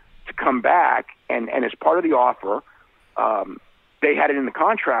offer to come back, and as part of the offer, they had it in the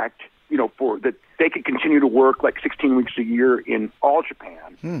contract, for that they could continue to work 16 weeks a year in All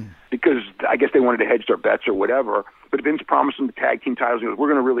Japan, because I guess they wanted to hedge their bets or whatever. But Vince promised them the tag team titles. He goes, "We're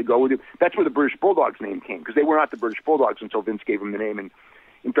going to really go with you." That's where the British Bulldogs name came, because they were not the British Bulldogs until Vince gave them the name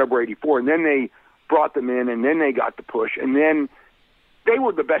in February '84, and then they brought them in, and then they got the push, and then they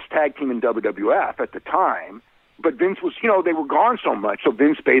were the best tag team in WWF at the time. But Vince was, they were gone so much. So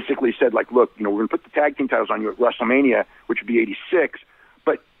Vince basically said, look, we're going to put the tag team titles on you at WrestleMania, which would be '86,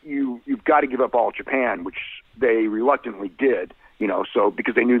 but you've got to give up All Japan, which they reluctantly did, so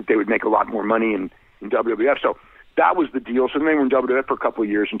because they knew that they would make a lot more money in WWF. So that was the deal. So then they were in WWF for a couple of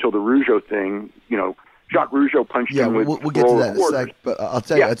years until the Rougeau thing, Jacques Rougeau punched in with we'll get to that in a sec. But I'll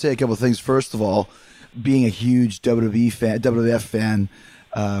tell you a couple of things. First of all, being a huge WWF fan,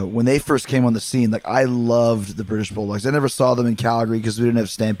 when they first came on the scene, like I loved the British Bulldogs. I never saw them in Calgary because we didn't have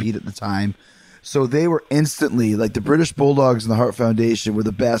Stampede at the time. So they were instantly, like the British Bulldogs and the Hart Foundation were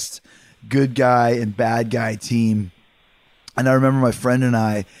the best good guy and bad guy team. And I remember my friend and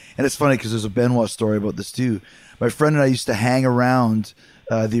I, and it's funny because there's a Benoit story about this too. My friend and I used to hang around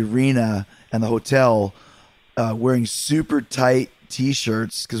the arena and the hotel wearing super tight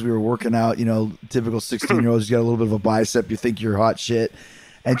T-shirts because we were working out, typical 16-year-olds, you got a little bit of a bicep, you think you're hot shit.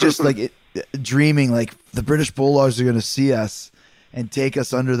 And just like dreaming like the British Bulldogs are going to see us and take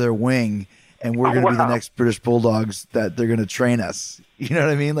us under their wing, and we're going to be the next British Bulldogs that they're going to train us. You know what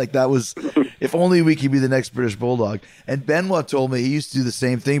I mean? Like that was, if only we could be the next British Bulldog. And Benoit told me he used to do the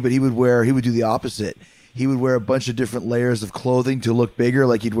same thing, but he would do the opposite. He would wear a bunch of different layers of clothing to look bigger.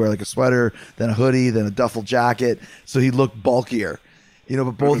 Like he'd wear like a sweater, then a hoodie, then a duffel jacket. So he'd look bulkier,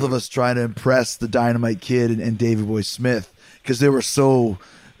 but both of us trying to impress the Dynamite Kid and Davey Boy Smith because they were so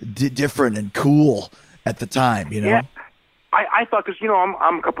different and cool at the time, Yeah. I thought, because,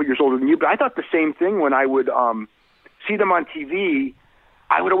 I'm a couple years older than you, but I thought the same thing when I would see them on TV.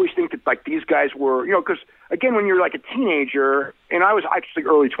 I would always think that, like, these guys were, because, again, when you're like a teenager, and I was actually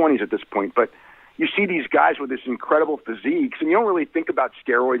early 20s at this point, but you see these guys with this incredible physiques, and you don't really think about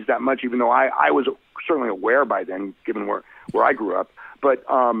steroids that much, even though I was certainly aware by then, given where I grew up. But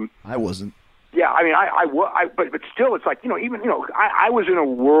I wasn't. Yeah, I mean, but still, it's like, I was in a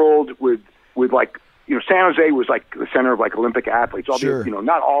world with like, San Jose was like the center of like Olympic athletes. Sure.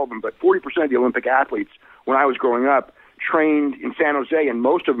 Not all of them, but 40% of the Olympic athletes when I was growing up trained in San Jose, and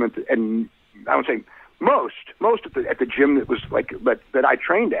most of them, and I would say most at the gym that was like that I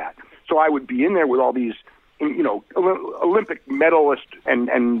trained at. So I would be in there with all these, Olympic medalists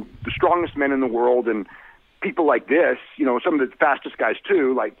and the strongest men in the world, and people like this, some of the fastest guys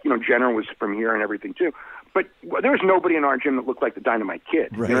too, like, Jenner was from here and everything too. But there was nobody in our gym that looked like the Dynamite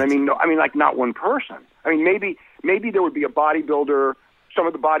Kid. Right. You know what I mean? No, I mean, like, not one person. I mean, maybe there would be a bodybuilder. Some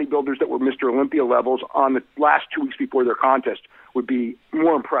of the bodybuilders that were Mr. Olympia levels on the last 2 weeks before their contest would be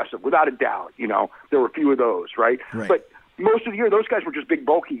more impressive, without a doubt. There were a few of those, right? But most of the year, those guys were just big,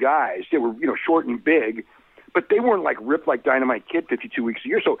 bulky guys. They were, short and big, but they weren't like ripped like Dynamite Kid 52 weeks a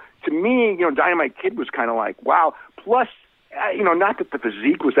year. So to me, Dynamite Kid was kind of like, wow. Plus, not that the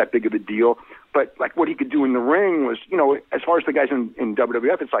physique was that big of a deal, but like what he could do in the ring was, as far as the guys in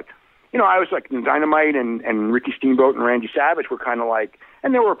WWF, it's like, I was like Dynamite and Ricky Steamboat and Randy Savage were kind of like,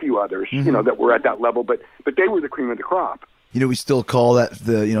 and there were a few others, that were at that level, but they were the cream of the crop. We still call that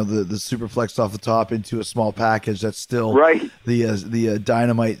the superplex off the top into a small package. That's still right. The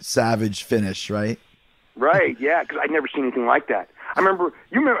Dynamite Savage finish, right? Right. Yeah, because I'd never seen anything like that. I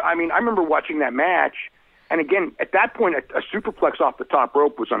remember watching that match, and again, at that point, a superplex off the top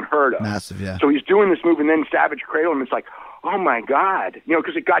rope was unheard of. Massive, yeah. So he's doing this move, and then Savage cradled him. It's like, oh my God,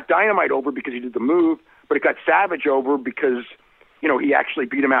 because it got Dynamite over because he did the move, but it got Savage over because he actually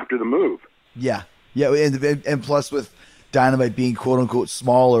beat him after the move. Yeah, and plus with Dynamite being quote unquote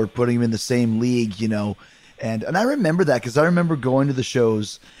smaller, putting him in the same league, and I remember that because I remember going to the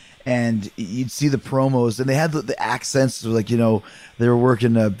shows. And you'd see the promos, and they had the accents, like, they were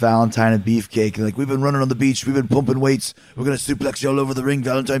working Valentine and Beefcake. And like, we've been running on the beach, we've been pumping weights, we're going to suplex you all over the ring,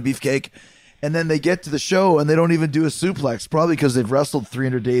 Valentine Beefcake. And then they get to the show, and they don't even do a suplex, probably because they've wrestled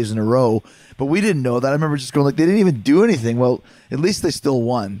 300 days in a row. But we didn't know that. I remember just going, like, they didn't even do anything. Well, at least they still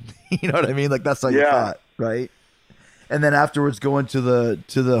won. You know what I mean? Like, that's how you thought, right? And then afterwards going to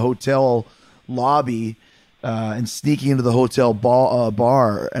the hotel lobby, and sneaking into the hotel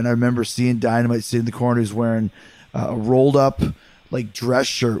bar, and I remember seeing Dynamite sitting in the corner. He's wearing a rolled up like dress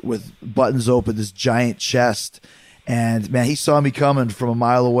shirt with buttons open, this giant chest, and man, he saw me coming from a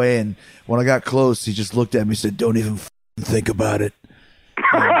mile away. And when I got close, he just looked at me and said, "Don't even think about it."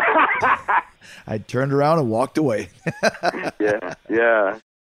 I turned around and walked away. Yeah.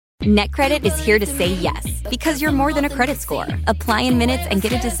 NetCredit is here to say yes, because you're more than a credit score. Apply in minutes and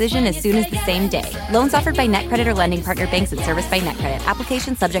get a decision as soon as the same day. Loans offered by NetCredit or lending partner banks and serviced by NetCredit.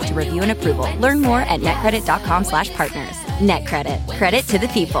 Application subject to review and approval. Learn more at netcredit.com/partners. NetCredit. Credit to the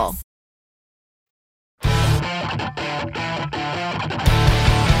people.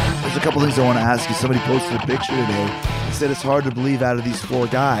 There's a couple things I want to ask you. Somebody posted a picture today. He said it's hard to believe out of these four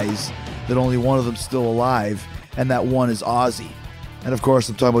guys that only one of them's still alive, and that one is Ozzy. And of course,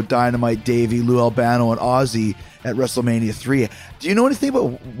 I'm talking about Dynamite, Davey, Lou Albano, and Ozzy at WrestleMania 3. Do you know anything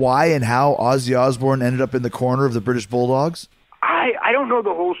about why and how Ozzy Osbourne ended up in the corner of the British Bulldogs? I don't know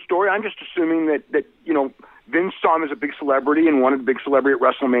the whole story. I'm just assuming that Vince saw him as a big celebrity and wanted a big celebrity at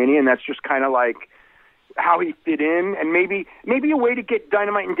WrestleMania, and that's just kind of like, how he fit in, and maybe a way to get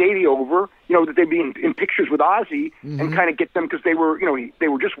Dynamite and Davey over, you know, that they'd be in pictures with Ozzy and kind of get them, because they were, you know, they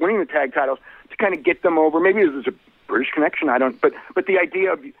were just winning the tag titles, to kind of get them over. Maybe there's a British connection, but the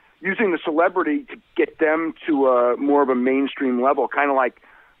idea of using the celebrity to get them to more of a mainstream level, kind of like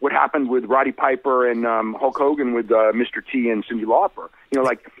what happened with Roddy Piper and Hulk Hogan with Mr. T and Cyndi Lauper. You know,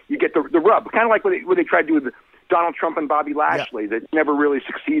 like you get the rub, kind of like what they tried to do with Donald Trump and Bobby Lashley, that never really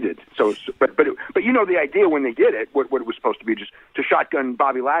succeeded. So, but you know the idea when they did it, what it was supposed to be, just to shotgun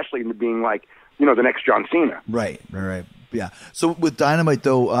Bobby Lashley into being like, you know, the next John Cena. Right. Yeah. So with Dynamite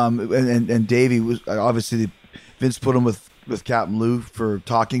though, and Davey was obviously Vince put him with Captain Lou for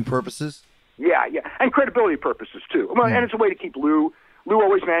talking purposes. Yeah, and credibility purposes too. Well, and it's a way to keep Lou. Lou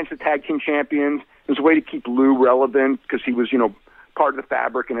always managed the tag team champions. It was a way to keep Lou relevant because he was, you know, part of the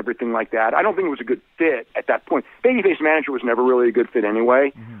fabric and everything like that. I don't think it was a good fit at that point. Babyface manager was never really a good fit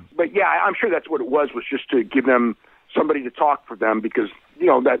anyway. But yeah, I'm sure that's what it was just to give them somebody to talk for them, because, you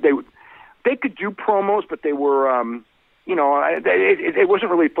know, that they could do promos, but they were, you know, it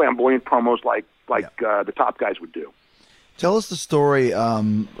wasn't really flamboyant promos like the top guys would do. Tell us the story.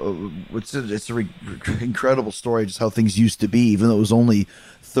 It's an incredible story, just how things used to be, even though it was only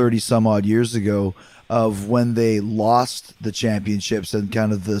 30 some odd years ago, of when they lost the championships and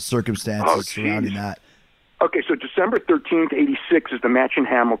kind of the circumstances surrounding that. Okay, so December 13th, 86 is the match in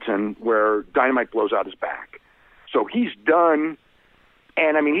Hamilton where Dynamite blows out his back. So he's done,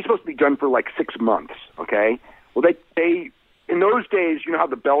 and I mean, he's supposed to be done for like 6 months, okay? Well, they in those days, you know how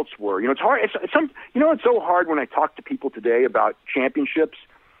the belts were. You know, it's hard. It's so hard when I talk to people today about championships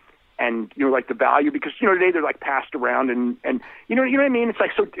and, you know, like the value, because, you know, today they're like passed around and you know what I mean? It's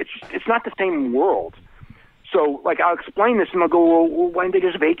like, so it's not the same world. So like, I'll explain this and they'll go, well, why didn't they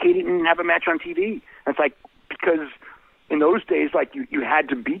just vacate it and have a match on TV? And it's like, because in those days, like you had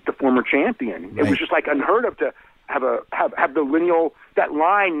to beat the former champion. Right. It was just like unheard of to have the lineal, that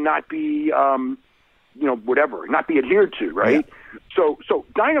line not be, you know, whatever, not be adhered to, right? Yeah. So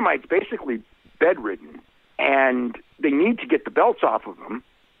Dynamite's basically bedridden, and they need to get the belts off of him.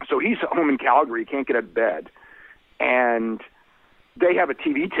 So he's home in Calgary, can't get out of bed, and they have a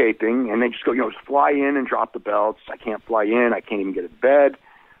TV taping, and they just go, you know, just fly in and drop the belts. I can't fly in. I can't even get out of bed.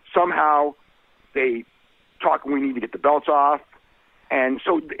 Somehow they talk, we need to get the belts off. And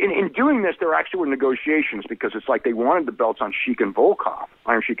so in doing this, there actually were negotiations, because it's like they wanted the belts on Sheik and Volkov,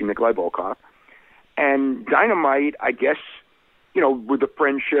 Iron Sheik and Nikolai Volkov. And Dynamite, I guess, you know, with the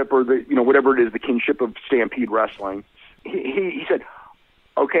friendship or the, you know, whatever it is, the kinship of Stampede Wrestling, he said,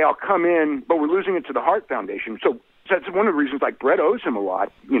 okay, I'll come in, but we're losing it to the Hart Foundation. So that's one of the reasons, like, Brett owes him a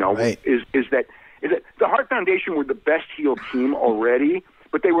lot, you know, right. is that the Hart Foundation were the best heel team already,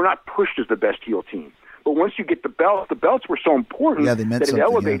 but they were not pushed as the best heel team. But once you get the belts were so important that it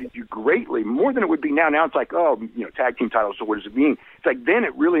elevated you greatly, more than it would be now. Now it's like, oh, you know, tag team titles, so what does it mean? It's like then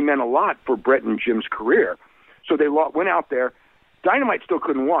it really meant a lot for Brett and Jim's career. So they went out there. Dynamite still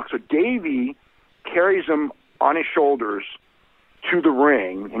couldn't walk, so Davey carries him on his shoulders to the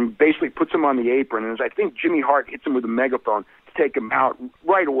ring and basically puts him on the apron. And I think Jimmy Hart hits him with a megaphone to take him out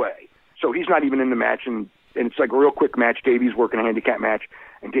right away. So he's not even in the match, and it's like a real quick match. Davey's working a handicap match,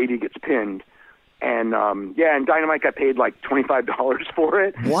 and Davey gets pinned. And and Dynamite got paid like $25 for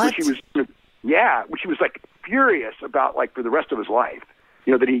it. What? Which he was like furious about, like, for the rest of his life.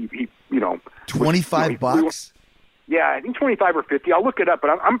 You know, that he you know, $25. Yeah, I think 25 or 50. I'll look it up, but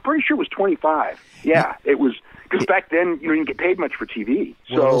I'm pretty sure it was 25. Yeah, it was, because back then you didn't get paid much for TV.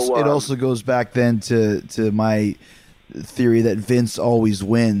 So it also goes back then to my theory that Vince always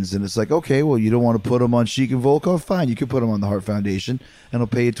wins, and it's like, okay, well, you don't want to put him on Sheik and Volkov, fine, you can put him on the Hart Foundation, and I'll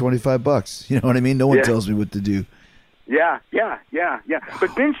pay you $25. You know what I mean? No one tells me what to do. Yeah.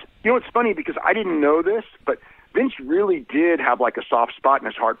 But Vince, you know, it's funny because I didn't know this, but Vince really did have like a soft spot in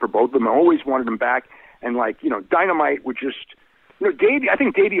his heart for both of them. I always wanted them back, and like, you know, Dynamite would just, you know, Davey. I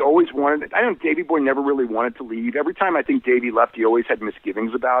think Davey always wanted it. I think Davey Boy never really wanted to leave. Every time I think Davey left, he always had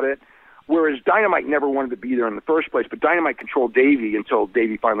misgivings about it. Whereas Dynamite never wanted to be there in the first place, but Dynamite controlled Davey until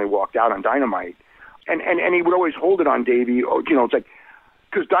Davey finally walked out on Dynamite. And he would always hold it on Davey. You know, it's like,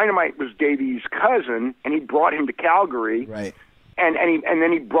 because Dynamite was Davey's cousin, and he brought him to Calgary. Right. And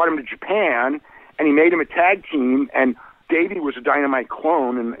then he brought him to Japan, and he made him a tag team, and Davey was a Dynamite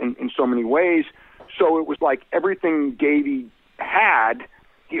clone in so many ways. So it was like everything Davey had,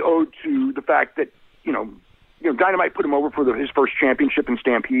 he owed to the fact that, you know, Dynamite put him over for his first championship in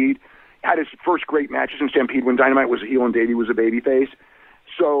Stampede, had his first great matches in Stampede when Dynamite was a heel and Davey was a babyface.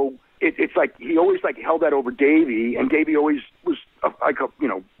 So it's like he always like held that over Davey, and Davey always was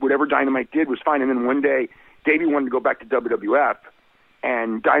whatever Dynamite did was fine. And then one day Davey wanted to go back to WWF,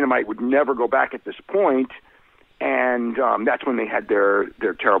 and Dynamite would never go back at this point, and that's when they had their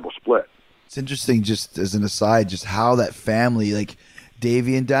terrible split. It's interesting, just as an aside, just how that family, like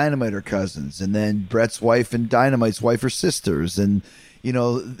Davey and Dynamite are cousins, and then Brett's wife and Dynamite's wife are sisters, and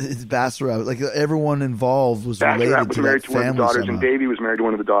Bassarat, like everyone involved was related was to married that to one of family the daughters, somehow. and Davey was married to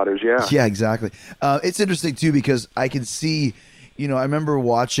one of the daughters. Yeah. Yeah, exactly. It's interesting too because I can see, I remember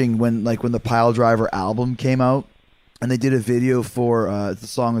watching when the Pile Driver album came out, and they did a video for the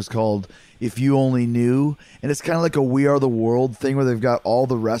song is called "If You Only Knew," and it's kind of like a "We Are the World" thing where they've got all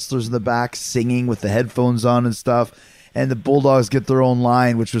the wrestlers in the back singing with the headphones on and stuff, and the Bulldogs get their own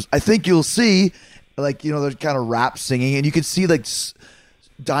line, which was, "I think you'll see," they're kind of rap singing, and you can see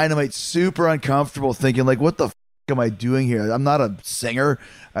Dynamite super uncomfortable, thinking like, "What the f- am I doing here? I'm not a singer.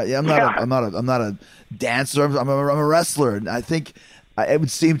 I'm not a dancer. I'm a wrestler." And I think it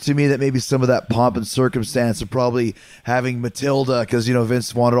would seem to me that maybe some of that pomp and circumstance of probably having Matilda, because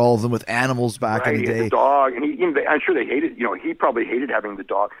Vince wanted all of them with animals back in the day. The dog, and I'm sure they hated. He probably hated having the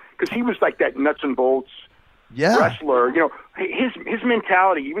dog because he was like that nuts and bolts wrestler. His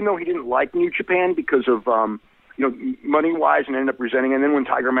mentality, even though he didn't like New Japan because of money wise, and ended up resenting. And then when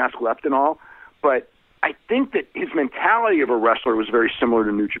Tiger Mask left and all, but I think that his mentality of a wrestler was very similar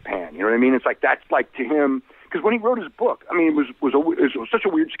to New Japan. You know what I mean? It's like that's like to him. Because when he wrote his book, I mean, it was such a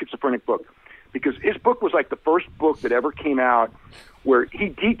weird schizophrenic book, because his book was like the first book that ever came out where he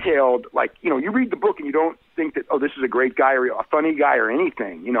detailed, you read the book and you don't think that, oh, this is a great guy or a funny guy or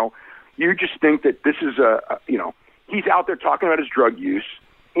anything, You just think that this is he's out there talking about his drug use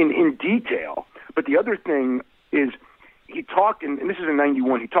in detail. But the other thing is he talked, and this is in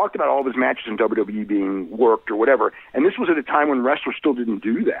 91, he talked about all of his matches in WWE being worked or whatever, and this was at a time when wrestlers still didn't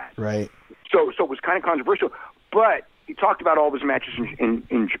do that. Right. So it was kind of controversial, but he talked about all of his matches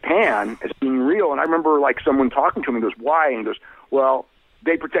in Japan as being real. And I remember someone talking to him and goes, "Why?" And he goes, "Well,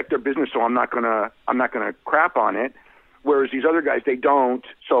 they protect their business, so I'm not gonna crap on it. Whereas these other guys, they don't,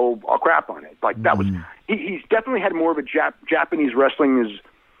 so I'll crap on it." That was he's definitely had more of a Japanese wrestling is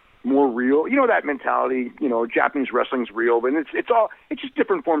more real. That mentality. Japanese wrestling's real, but it's just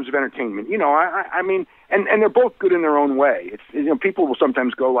different forms of entertainment. I mean, and they're both good in their own way. It's people will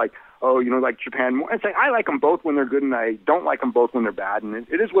sometimes go like, "Oh, like Japan more." It's like I like them both when they're good, and I don't like them both when they're bad, and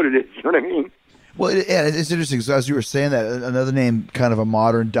it is what it is. You know what I mean? Well, it's interesting. So as you were saying that, another name, kind of a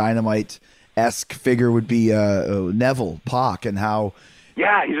modern Dynamite-esque figure, would be Neville Pac, and how.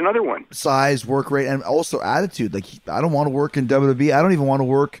 Yeah, he's another one. Size, work rate, and also attitude. I don't want to work in WWE. I don't even want to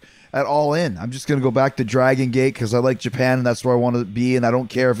work at All In. I'm just going to go back to Dragon Gate because I like Japan and that's where I want to be, and I don't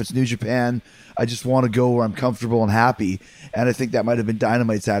care if it's New Japan. I just want to go where I'm comfortable and happy. And I think that might have been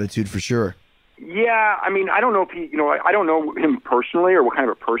Dynamite's attitude for sure. Yeah, I mean, I don't know if he, I don't know him personally or what kind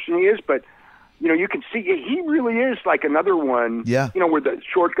of a person he is, but you can see he really is like another one. Yeah. With the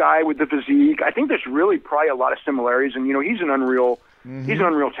short guy with the physique. I think there's really probably a lot of similarities, and he's an unreal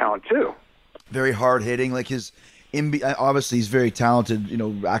talent too. Very hard hitting, obviously he's very talented,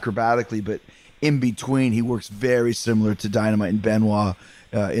 acrobatically, but in between he works very similar to Dynamite and Benoit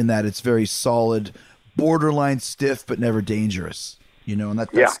in that it's very solid, borderline stiff, but never dangerous. And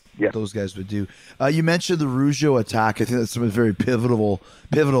that's what those guys would do. You mentioned the Rougeau attack. I think that's something very pivotal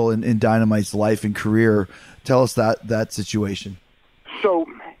in Dynamite's life and career. Tell us that situation. So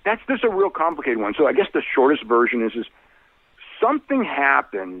that's a real complicated one. So I guess the shortest version is something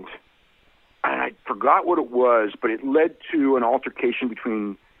happened, and I forgot what it was, but it led to an altercation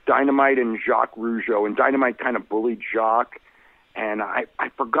between Dynamite and Jacques Rougeau, and Dynamite kind of bullied Jacques, and I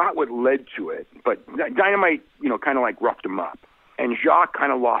forgot what led to it, but Dynamite, kind of roughed him up, and Jacques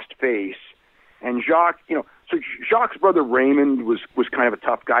kind of lost face, and Jacques, so Jacques' brother Raymond was kind of a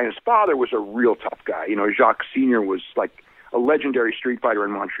tough guy, and his father was a real tough guy. Jacques Sr. was like a legendary street fighter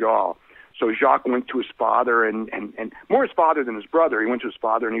in Montreal. So Jacques went to his father, and more his father than his brother. He went to his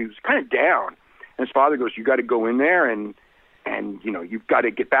father, and he was kind of down. And his father goes, "You got to go in there, and you've got to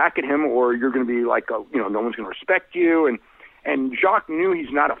get back at him, or you're going to be like, no one's going to respect you." And Jacques knew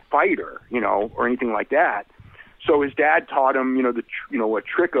he's not a fighter, or anything like that. So his dad taught him, a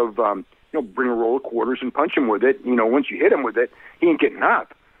trick of, bring a roll of quarters and punch him with it. Once you hit him with it, he ain't getting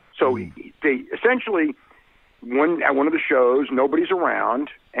up. So they essentially. At one of the shows, nobody's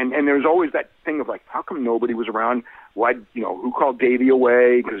around, and there's always that thing of how come nobody was around? Why, who called Davey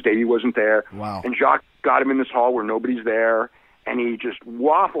away because Davey wasn't there? Wow. And Jacques got him in this hall where nobody's there, and he just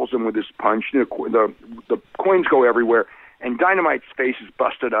waffles him with his punch. The coins go everywhere, and Dynamite's face is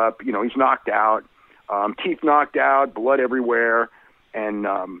busted up. He's knocked out, teeth knocked out, blood everywhere, and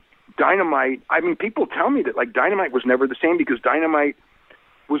Dynamite. I mean, people tell me that Dynamite was never the same because Dynamite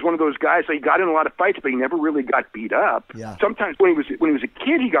was one of those guys. So he got in a lot of fights, but he never really got beat up. Yeah. Sometimes when he was a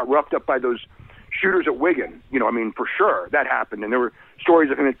kid, he got roughed up by those shooters at Wigan. For sure that happened. And there were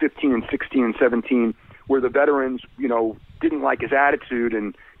stories of him at 15 and 16 and 17 where the veterans, didn't like his attitude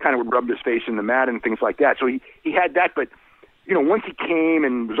and kind of would rub his face in the mat and things like that. So he had that, but once he came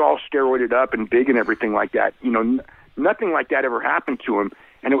and was all steroided up and big and everything like that, nothing like that ever happened to him.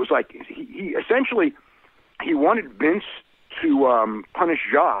 And it was like he essentially wanted Vince to punish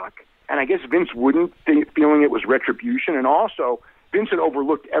Jacques, and I guess Vince wouldn't, feeling it was retribution. And also, Vince had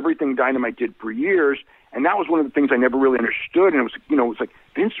overlooked everything Dynamite did for years, and that was one of the things I never really understood. And it was like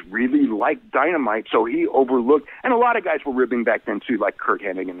Vince really liked Dynamite, so he overlooked. And a lot of guys were ribbing back then too, like Kurt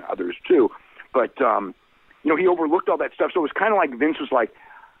Hennig and others too. But he overlooked all that stuff. So it was kind of like Vince was like,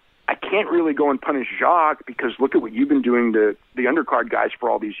 I can't really go and punish Jacques because look at what you've been doing to the undercard guys for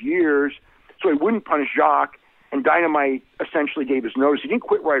all these years. So he wouldn't punish Jacques, and Dynamite essentially gave his notice. He didn't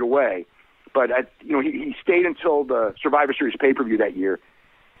quit right away, but he stayed until the Survivor Series pay-per-view that year,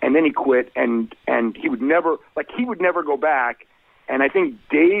 and then he quit, and he would never go back. And I think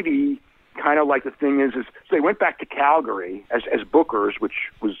Davey, kind of like the thing is so they went back to Calgary as bookers,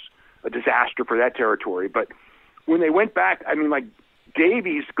 which was a disaster for that territory. But when they went back,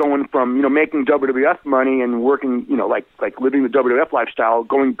 Davey's going from, making WWF money and working, like living the WWF lifestyle,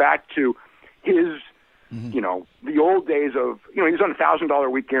 going back to his, the old days of, he was on $1,000 a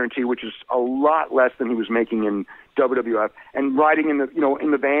week guarantee, which is a lot less than he was making in WWF, and riding in the,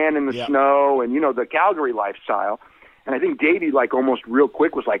 in the van in the snow and, the Calgary lifestyle. And I think Davey, almost real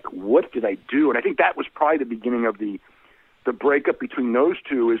quick was like, what did I do? And I think that was probably the beginning of the breakup between those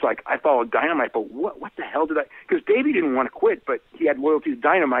two. Is like, I followed Dynamite, but what the hell did I? Because Davey didn't want to quit, but he had loyalty to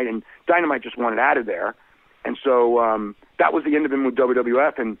Dynamite, and Dynamite just wanted out of there. And so that was the end of him with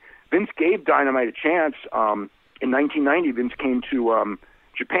WWF. And Vince gave Dynamite a chance. In 1990, Vince came to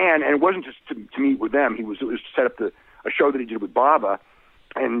Japan, and it wasn't just to meet with them. It was to set up a show that he did with Baba.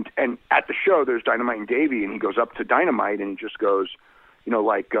 And at the show, there's Dynamite and Davey, and he goes up to Dynamite, and he just goes,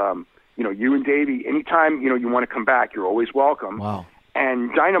 you and Davey, anytime, you want to come back, you're always welcome. Wow.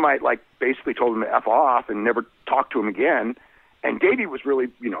 And Dynamite, basically told him to F off and never talked to him again. And Davey was really,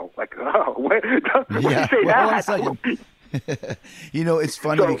 oh, what you say that? It's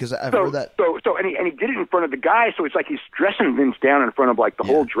funny because I've heard that. And he did it in front of the guy, so it's like he's dressing Vince down in front of, the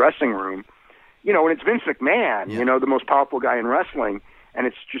whole dressing room. And it's Vince McMahon, the most powerful guy in wrestling. And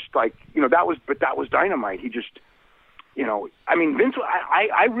it's just like, that was Dynamite. He just, Vince,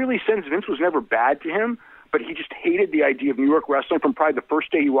 I really sense Vince was never bad to him, but he just hated the idea of New York wrestling from probably the first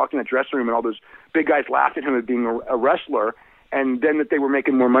day he walked in the dressing room and all those big guys laughed at him as being a wrestler, and then that they were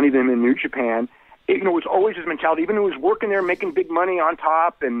making more money than him in New Japan. It was always his mentality. Even when he was working there making big money on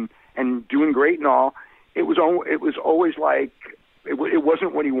top and doing great and all, it was always like it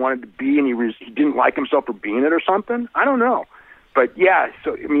wasn't what he wanted to be, and he didn't like himself for being it or something. I don't know. But yeah,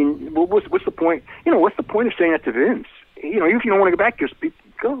 so what's the point? What's the point of saying that to Vince? Even if you don't want to go back, just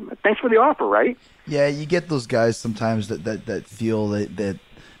go. Thanks for the offer, right? Yeah, you get those guys sometimes that feel that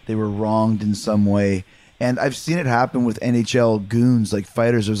they were wronged in some way, and I've seen it happen with NHL goons, like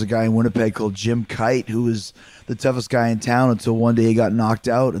fighters. There's a guy in Winnipeg called Jim Kite who was the toughest guy in town until one day he got knocked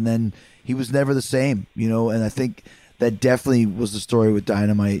out, and then he was never the same. And I think that definitely was the story with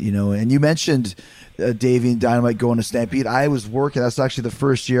Dynamite. And you mentioned Davey and Dynamite going to Stampede. I was working. That's actually the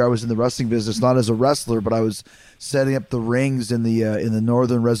first year I was in the wrestling business, not as a wrestler, but I was setting up the rings in the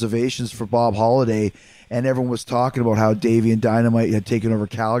northern reservations for Bob Holliday, and everyone was talking about how Davey and Dynamite had taken over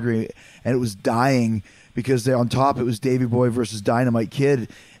Calgary, and it was dying because on top it was Davey Boy versus Dynamite Kid,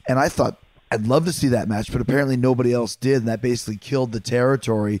 and I thought I'd love to see that match, but apparently nobody else did, and that basically killed the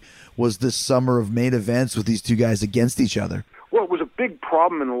territory. Was this summer of main events with these two guys against each other? Well, it was a big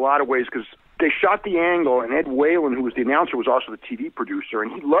problem in a lot of ways because they shot the angle, and Ed Whalen, who was the announcer, was also the TV producer,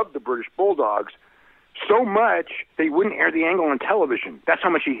 and he loved the British Bulldogs so much that he wouldn't air the angle on television. That's how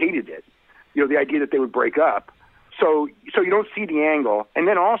much he hated it, the idea that they would break up. So you don't see the angle. And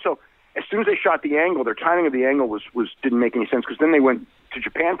then also, as soon as they shot the angle, their timing of the angle didn't make any sense because then they went to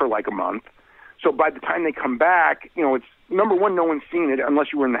Japan for like a month. So by the time they come back, it's, number one, no one's seen it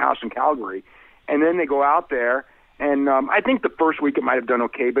unless you were in the house in Calgary. And then they go out there, and I think the first week it might have done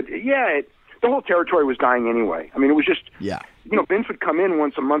okay, but yeah, the whole territory was dying anyway. It was just, Vince would come in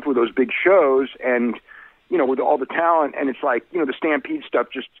once a month with those big shows and, with all the talent, and it's like, the Stampede stuff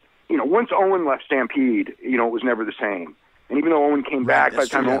just, once Owen left Stampede, it was never the same. And even though Owen came back, by the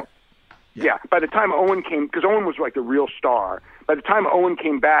time by the time Owen came, because Owen was like the real star, by the time Owen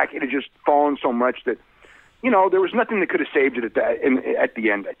came back, it had just fallen so much that, there was nothing that could have saved it at the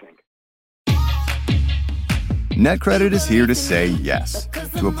end, I think. NetCredit is here to say yes.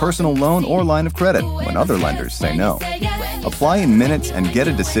 to a personal loan or line of credit when other lenders say no. Apply in minutes and get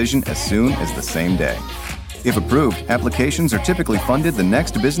a decision as soon as the same day. If approved, applications are typically funded the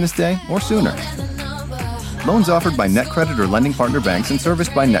next business day or sooner. Loans offered by NetCredit or lending partner banks and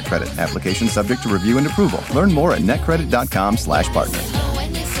serviced by NetCredit. Application subject to review and approval. Learn more at netcredit.com/partner.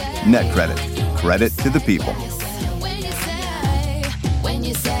 NetCredit. Credit to the people.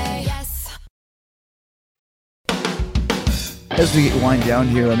 As we wind down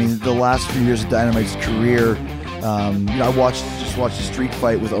here, I mean, the last few years of Dynamite's career, I watched the street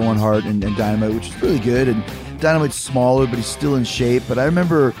fight with Owen Hart and Dynamite, which is really good. And Dynamite's smaller, but he's still in shape. But I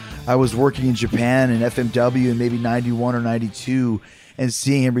remember I was working in Japan in FMW in maybe 91 or 92 and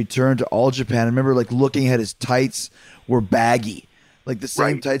seeing him return to All Japan. I remember like looking at his tights were baggy. Like the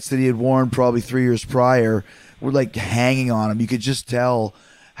same tights that he had worn probably 3 years prior were like hanging on him. You could just tell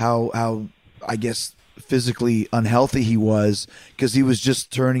how I guess, physically unhealthy he was because he was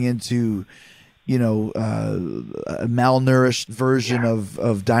just turning into, a malnourished version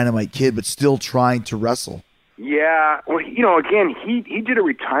of Dynamite Kid, but still trying to wrestle. Yeah. Well, again, he did a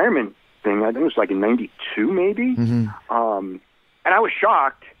retirement thing. I think it was like in 92 maybe. Mm-hmm. And I was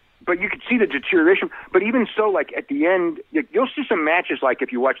shocked, but you could see the deterioration. But even so, like at the end, you'll see some matches like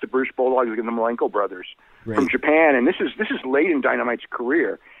if you watch the British Bulldogs against the Malenko brothers from Japan, and this is late in Dynamite's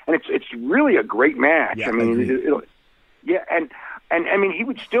career, and it's really a great match. Yeah, I mean, and I mean he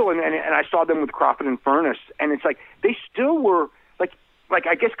would still, and I saw them with Crawford and Furnace, and it's like they still were like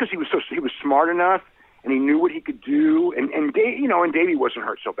I guess because he was smart enough and he knew what he could do, and Davey wasn't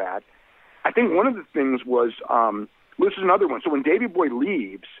hurt so bad. I think one of the things was. This is another one. So when Davey Boy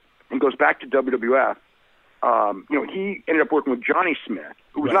leaves and goes back to WWF, he ended up working with Johnny Smith,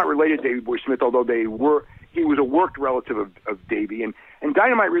 who was not related to Davey Boy Smith, although he was a worked relative of Davey. And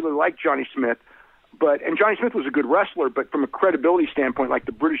Dynamite really liked Johnny Smith, and Johnny Smith was a good wrestler, but from a credibility standpoint, like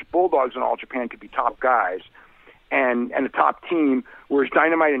the British Bulldogs in All Japan could be top guys and a top team, whereas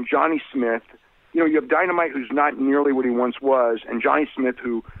Dynamite and Johnny Smith, you have Dynamite who's not nearly what he once was, and Johnny Smith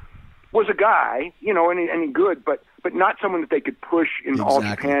who was a guy, and good, but not someone that they could push in All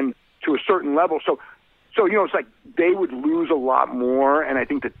Japan to a certain level. So it's like they would lose a lot more, and I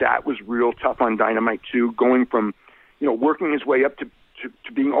think that was real tough on Dynamite too, going from, working his way up to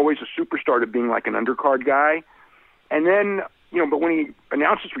being always a superstar to being like an undercard guy. And then, but when he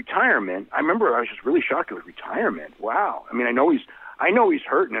announced his retirement, I remember I was just really shocked at his retirement. Wow. I mean, I know he's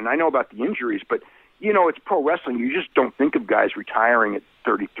hurting, and I know about the injuries, but it's pro wrestling. You just don't think of guys retiring at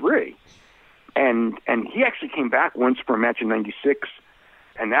 33. And he actually came back once for a match in 96,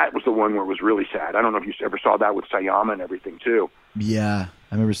 and that was the one where it was really sad. I don't know if you ever saw that with Sayama and everything, too. Yeah,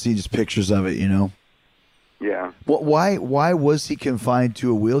 I remember seeing just pictures of it, Yeah. Well, why was he confined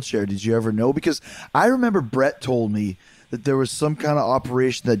to a wheelchair? Did you ever know? Because I remember Brett told me that there was some kind of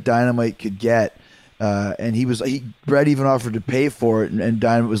operation that Dynamite could get, and Brett even offered to pay for it, and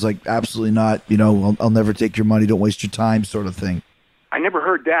Dynamite was like, absolutely not, I'll never take your money, don't waste your time, sort of thing. I never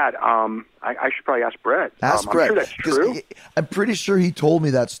heard that. I should probably ask Brett. Ask Brett. I'm sure that's true. I'm pretty sure he told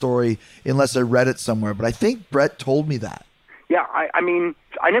me that story, unless I read it somewhere. But I think Brett told me that. Yeah, I mean,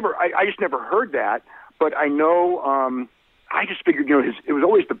 I just never heard that. But I know, I just figured, it was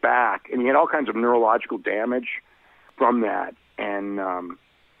always the back, and he had all kinds of neurological damage from that. And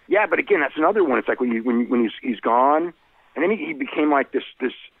but again, that's another one. It's like when he's gone, and then he became like this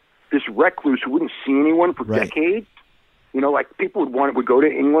recluse who wouldn't see anyone for decades. Like people would go to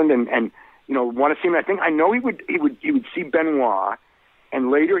England and want to see him. I know he would see Benoit, and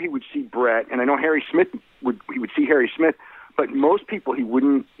later he would see Brett, and I know Harry Smith he would see Harry Smith, but most people he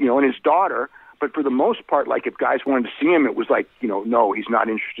wouldn't, and his daughter. But for the most part, like if guys wanted to see him, it was like, no, he's not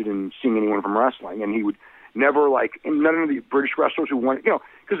interested in seeing anyone from wrestling, and he would never and none of the British wrestlers who wanted,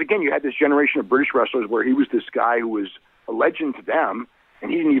 because again, you had this generation of British wrestlers where he was this guy who was a legend to them,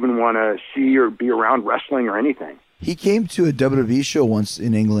 and he didn't even want to see or be around wrestling or anything. He came to a WWE show once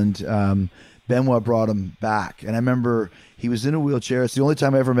in England. Benoit brought him back, and I remember he was in a wheelchair. It's the only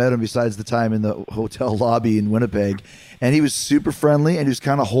time I ever met him besides the time in the hotel lobby in Winnipeg, and he was super friendly, and he was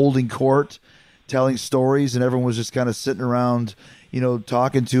kind of holding court, telling stories, and everyone was just kind of sitting around,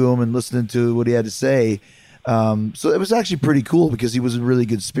 talking to him and listening to what he had to say. So it was actually pretty cool because he was in really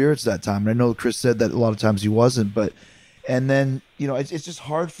good spirits that time. And I know Chris said that a lot of times he wasn't, and then, it's just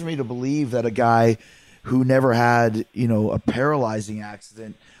hard for me to believe that a guy who never had, a paralyzing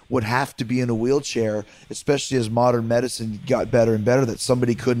accident would have to be in a wheelchair, especially as modern medicine got better and better, that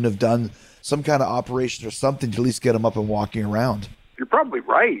somebody couldn't have done some kind of operation or something to at least get him up and walking around. You're probably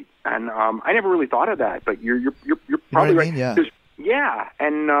right. And I never really thought of that, but you're probably right. Yeah.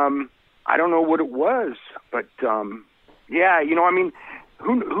 And I don't know what it was, but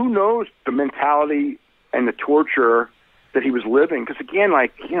who knows the mentality and the torture that he was living? Because again,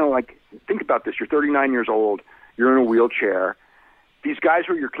 think about this: you're 39 years old, you're in a wheelchair. These guys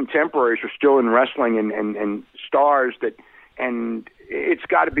who are your contemporaries are still in wrestling and stars and it's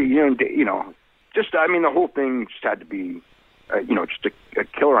got to be the whole thing just had to be just a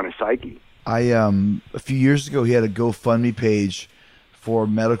killer on his psyche. A few years ago, he had a GoFundMe page for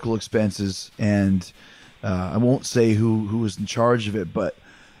medical expenses, and I won't say who was in charge of it, but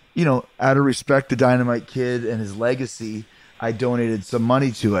out of respect to Dynamite Kid and his legacy, I donated some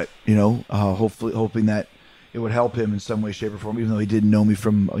money to it. Hopefully hoping that it would help him in some way, shape, or form, even though he didn't know me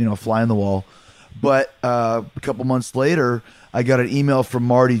from a fly on the wall. But a couple months later, I got an email from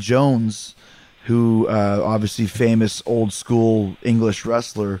Marty Jones, who obviously famous old school English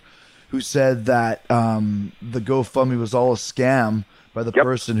wrestler, who said that the GoFundMe was all a scam by the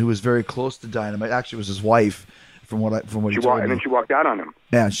person who was very close to Dynamite. Actually, it was his wife, from what he told me. And then she walked out on him.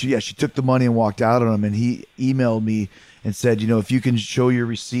 Yeah, she took the money and walked out on him. And he emailed me and said, if you can show your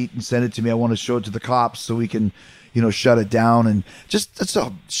receipt and send it to me, I want to show it to the cops so we can, shut it down. And just that's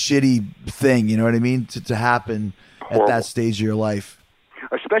a shitty thing, you know what I mean, to happen at that stage of your life.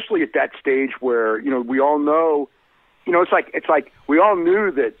 Especially at that stage where we all know, it's like we all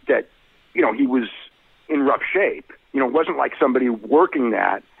knew that he was in rough shape. It wasn't like somebody working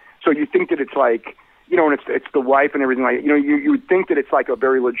that. So you think that it's like, and it's the wife and everything like, you would think that it's like a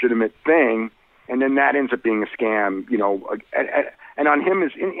very legitimate thing, and then that ends up being a scam, and on him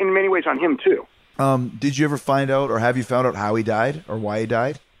is in many ways on him too. Did you ever find out, or have you found out how he died or why he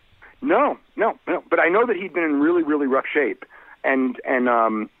died? No. But I know that he'd been in really, really rough shape, and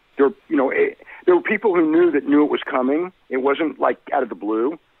there were people who knew it was coming. It wasn't like out of the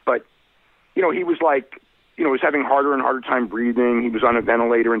blue, but he was like, was having harder and harder time breathing. He was on a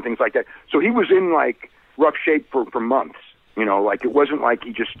ventilator and things like that. So he was in like rough shape for months. It wasn't like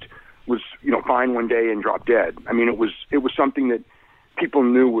he just was fine one day and dropped dead. I mean, it was something that people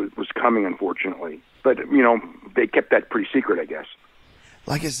knew was coming, unfortunately. But they kept that pretty secret, I guess.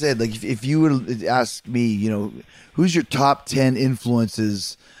 Like I said, like if you would ask me, who's your top 10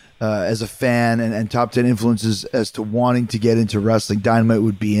 influences as a fan and top 10 influences as to wanting to get into wrestling, Dynamite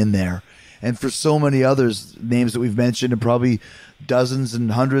would be in there. And for so many others, names that we've mentioned, and probably dozens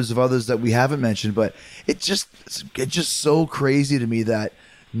and hundreds of others that we haven't mentioned, but it's just so crazy to me that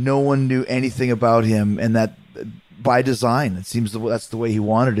no one knew anything about him, and that by design, it seems that's the way he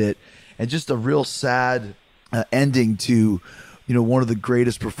wanted it, and just a real sad ending to one of the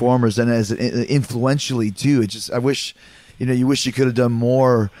greatest performers, and as influentially too. I wish. You wish you could have done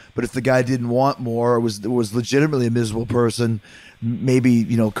more, but if the guy didn't want more, or was legitimately a miserable person, maybe,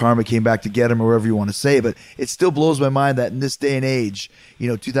 karma came back to get him, or whatever you want to say. But it still blows my mind that in this day and age,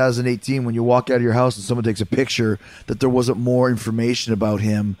 2018, when you walk out of your house and someone takes a picture, that there wasn't more information about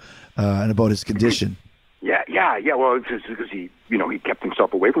him and about his condition. Yeah. Well, it's because he kept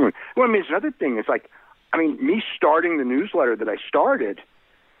himself away from it. Well, I mean, it's another thing. It's like, me starting the newsletter that I started,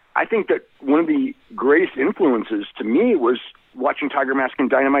 I think that one of the greatest influences to me was watching Tiger Mask and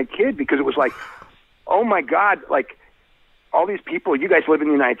Dynamite Kid, because it was like, oh my God, like all these people, you guys live in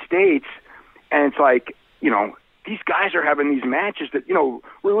the United States, and it's like, these guys are having these matches that,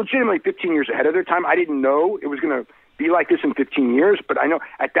 were legitimately 15 years ahead of their time. I didn't know it was going to be like this in 15 years, but I know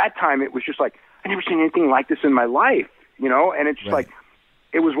at that time it was just like, I never seen anything like this in my life, and it's just like,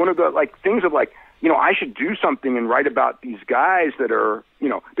 it was one of the like things of like, I should do something and write about these guys that are,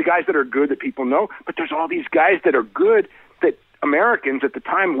 the guys that are good that people know, but there's all these guys that are good that Americans at the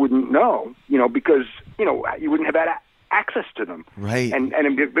time wouldn't know, because, you wouldn't have had access to them. Right.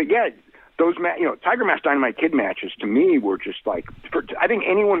 But yeah, those, Tiger Mask Dynamite Kid matches to me were just like, I think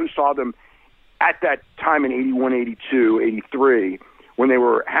anyone who saw them at that time in 81, 82, 83, when they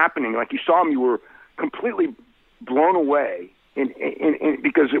were happening, like you saw them, you were completely blown away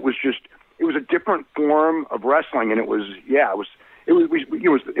because it was a different form of wrestling, and it was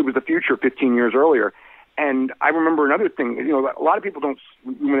the future 15 years earlier. And I remember another thing, a lot of people don't,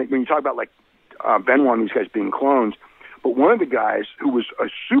 when you talk about like Benoit and these guys being clones, but one of the guys who was a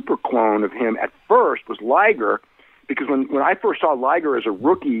super clone of him at first was Liger, because when I first saw Liger as a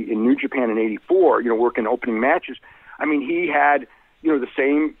rookie in New Japan in '84, working opening matches, I mean, he had, the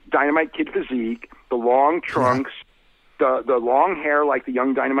same Dynamite Kid physique, the long trunks, the long hair like the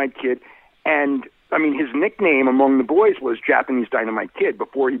young Dynamite Kid, and I mean, his nickname among the boys was Japanese Dynamite Kid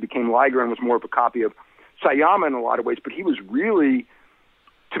before he became Liger and was more of a copy of Sayama in a lot of ways. But he was really,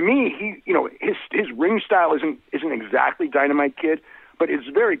 to me, his ring style isn't exactly Dynamite Kid, but it's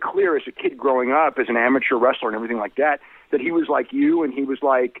very clear as a kid growing up as an amateur wrestler and everything like that he was like you and he was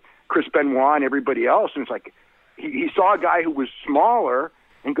like Chris Benoit and everybody else. And it's like he saw a guy who was smaller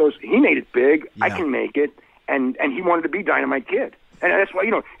and goes, he made it big. I can make it. And he wanted to be Dynamite Kid. And that's why,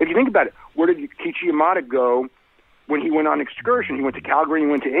 if you think about it, where did Kiichi Yamada go when he went on excursion? He went to Calgary, he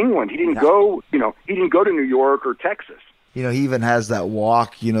went to England. He didn't go, he didn't go to New York or Texas. He even has that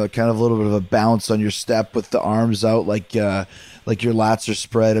walk, kind of a little bit of a bounce on your step with the arms out like your lats are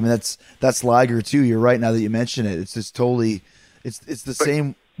spread. I mean, that's Liger too. You're right now that you mention it. It's just totally, it's the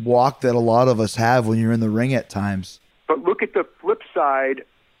same walk that a lot of us have when you're in the ring at times. But look at the flip side.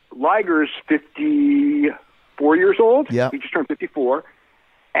 Liger's 54 years old. Yeah. He just turned 54.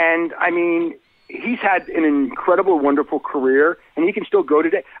 And, I mean, he's had an incredible, wonderful career, and he can still go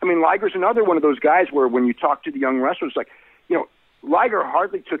today. I mean, Liger's another one of those guys where when you talk to the young wrestlers, like, Liger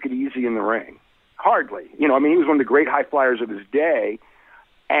hardly took it easy in the ring. Hardly. He was one of the great high flyers of his day,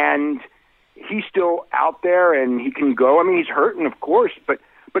 and he's still out there, and he can go. I mean, he's hurting, of course, but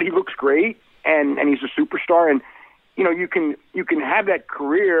he looks great, and he's a superstar, and, you can have that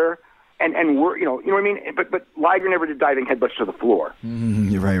career and work, you know what I mean? But Liger never did diving headbutts to the floor.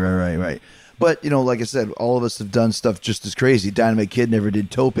 Right. But, like I said, all of us have done stuff just as crazy. Dynamite Kid never did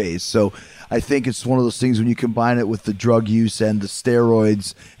topes. So I think it's one of those things when you combine it with the drug use and the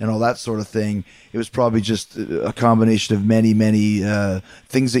steroids and all that sort of thing, it was probably just a combination of many, many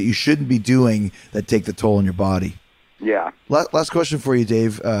things that you shouldn't be doing that take the toll on your body. Yeah. Last question for you,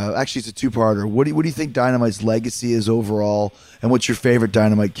 Dave. Actually, it's a two-parter. What do you think Dynamite's legacy is overall, and what's your favorite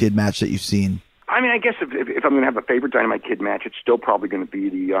Dynamite Kid match that you've seen? I mean, I guess if I'm going to have a favorite Dynamite Kid match, it's still probably going to be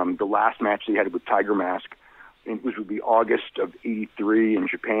the last match they had with Tiger Mask, which would be August of '83 in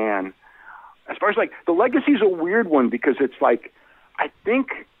Japan. As far as the legacy is a weird one because it's I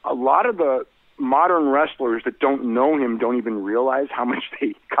think a lot of the modern wrestlers that don't know him don't even realize how much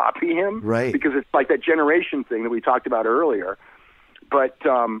they copy him, right? Because it's like that generation thing that we talked about earlier. But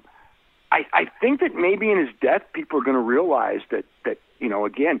I think that maybe in his death, people are going to realize that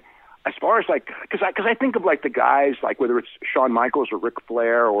again. As far as because I think of the guys whether it's Shawn Michaels or Ric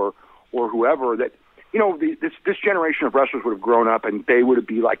Flair or whoever that this generation of wrestlers would have grown up and they would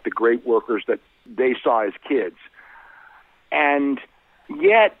be the great workers that they saw as kids, and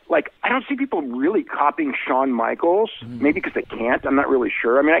yet I don't see people really copying Shawn Michaels. Maybe because they can't. I'm not really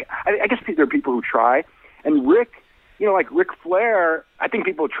sure. I mean, I guess there are people who try, and Ric Flair. I think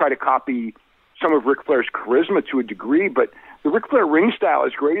people try to copy some of Ric Flair's charisma to a degree, but the Ric Flair ring style,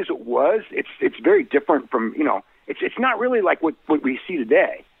 as great as it was, it's very different from, it's not really like what we see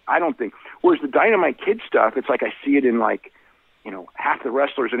today, I don't think. Whereas the Dynamite Kid stuff, it's I see it in half the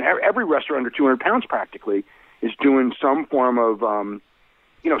wrestlers, and every wrestler under 200 pounds practically is doing some form of,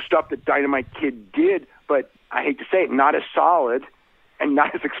 stuff that Dynamite Kid did, but I hate to say it, not as solid and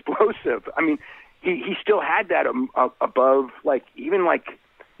not as explosive. I mean, he still had that above, even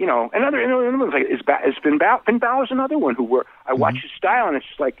another one's is Finn Balor's another one who I watch his style and it's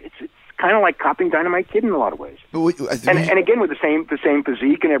just it's kind of like copying Dynamite Kid in a lot of ways. And again with the same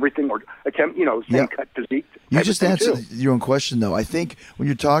physique and everything, or same cut physique. You just answered your own question though. I think when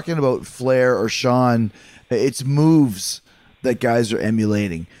you're talking about Flair or Shawn, it's moves that guys are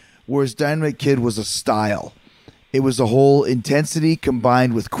emulating, whereas Dynamite Kid was a style. It was a whole intensity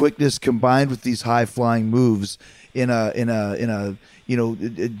combined with quickness, combined with these high flying moves in a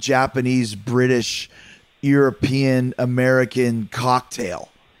Japanese, British, European, American cocktail.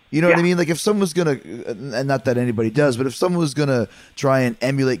 You know what I mean? If someone was going to, and not that anybody does, but if someone was going to try and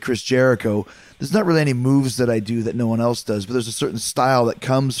emulate Chris Jericho, there's not really any moves that I do that no one else does, but there's a certain style that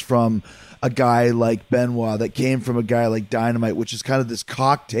comes from a guy like Benoit, that came from a guy like Dynamite, which is kind of this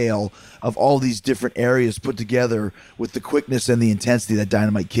cocktail of all these different areas put together with the quickness and the intensity that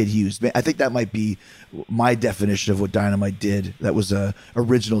Dynamite Kid used. I think that might be my definition of what Dynamite did that was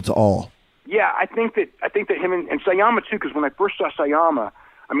original to all. Yeah, I think that him and Sayama too, because when I first saw Sayama,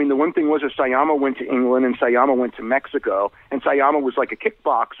 I mean, the one thing was that Sayama went to England and Sayama went to Mexico, and Sayama was like a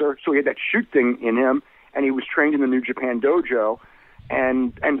kickboxer, so he had that shoot thing in him, and he was trained in the New Japan dojo.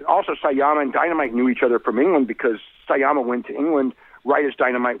 And also Sayama and Dynamite knew each other from England because Sayama went to England right as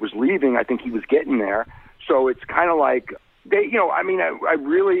Dynamite was leaving. I think he was getting there. So it's kind of like they, I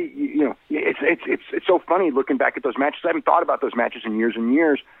really, it's so funny looking back at those matches. I haven't thought about those matches in years and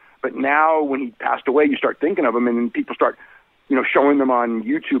years, but now when he passed away, you start thinking of him and then people start, showing them on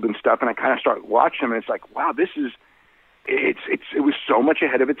YouTube and stuff. And I kind of start watching them and it's like, wow, it was so much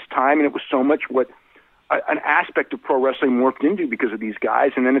ahead of its time. And it was so much what an aspect of pro wrestling morphed into because of these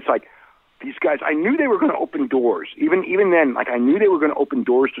guys. And then it's like, these guys, I knew they were going to open doors. Even then, I knew they were going to open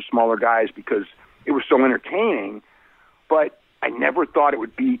doors to smaller guys because it was so entertaining, but I never thought it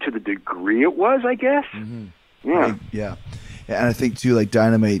would be to the degree it was, I guess. Mm-hmm. Yeah. And I think too,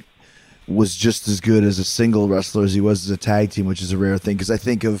 Dynamite was just as good as a single wrestler as he was as a tag team, which is a rare thing. Because I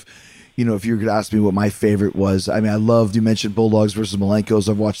think of, if you were going to ask me what my favorite was, I mean, you mentioned Bulldogs versus Malenkos.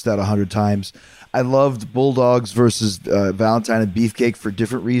 I've watched that 100 times. I loved Bulldogs versus Valentine and Beefcake for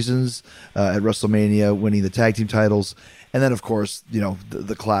different reasons at WrestleMania, winning the tag team titles. And then, of course,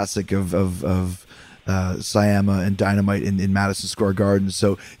 the classic of Sayama and Dynamite in Madison Square Garden.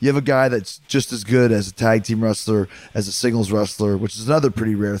 So you have a guy that's just as good as a tag team wrestler, as a singles wrestler, which is another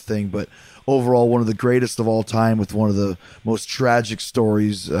pretty rare thing, but overall one of the greatest of all time with one of the most tragic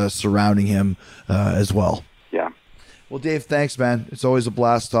stories surrounding him as well. Yeah. Well, Dave, thanks, man. It's always a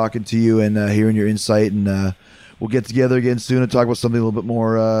blast talking to you and hearing your insight, and we'll get together again soon and talk about something a little bit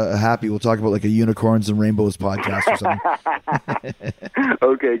more happy. We'll talk about like a Unicorns and Rainbows podcast or something.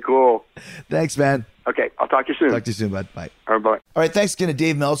 Okay, cool. Thanks, man. Okay, I'll talk to you soon. Talk to you soon, bud. Bye. All right, bye. All right, thanks again to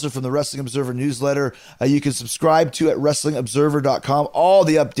Dave Meltzer from the Wrestling Observer newsletter. You can subscribe to at WrestlingObserver.com. All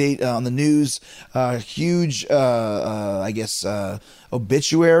the update on the news. Huge,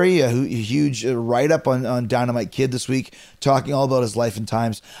 obituary, a huge write-up on Dynamite Kid this week, talking all about his life and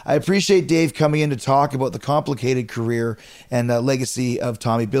times. I appreciate Dave coming in to talk about the complicated career and legacy of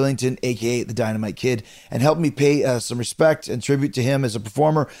Tommy Billington, a.k.a. the Dynamite Kid, and help me pay some respect and tribute to him as a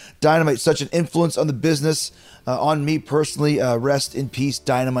performer. Dynamite's such an influence on the business, on me personally. Rest in peace,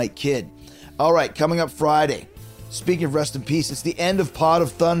 Dynamite Kid. All right, coming up Friday. Speaking of rest in peace, it's the end of Pod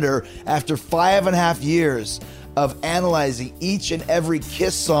of Thunder after 5.5 years of analyzing each and every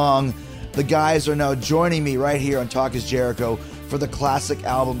Kiss song. The guys are now joining me right here on Talk is Jericho for the Classic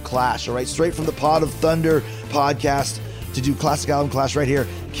Album Clash. All right, straight from the Pod of Thunder podcast to do Classic Album Clash right here.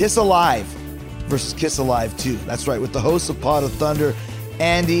 Kiss Alive versus Kiss Alive 2. That's right, with the hosts of Pod of Thunder,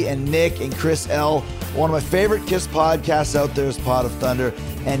 Andy and Nick and Chris L. One of my favorite Kiss podcasts out there is Pod of Thunder.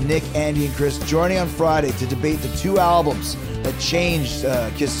 And Nick, Andy, and Chris joining on Friday to debate the 2 albums that changed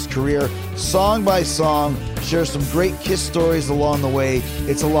Kiss's career, song by song, share some great Kiss stories along the way.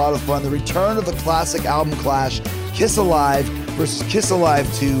 It's a lot of fun. The return of the Classic Album Clash, Kiss Alive versus Kiss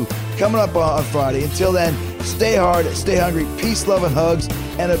Alive 2, coming up on Friday. Until then, stay hard, stay hungry, peace, love, and hugs,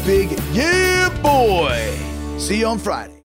 and a big yeah, boy. See you on Friday.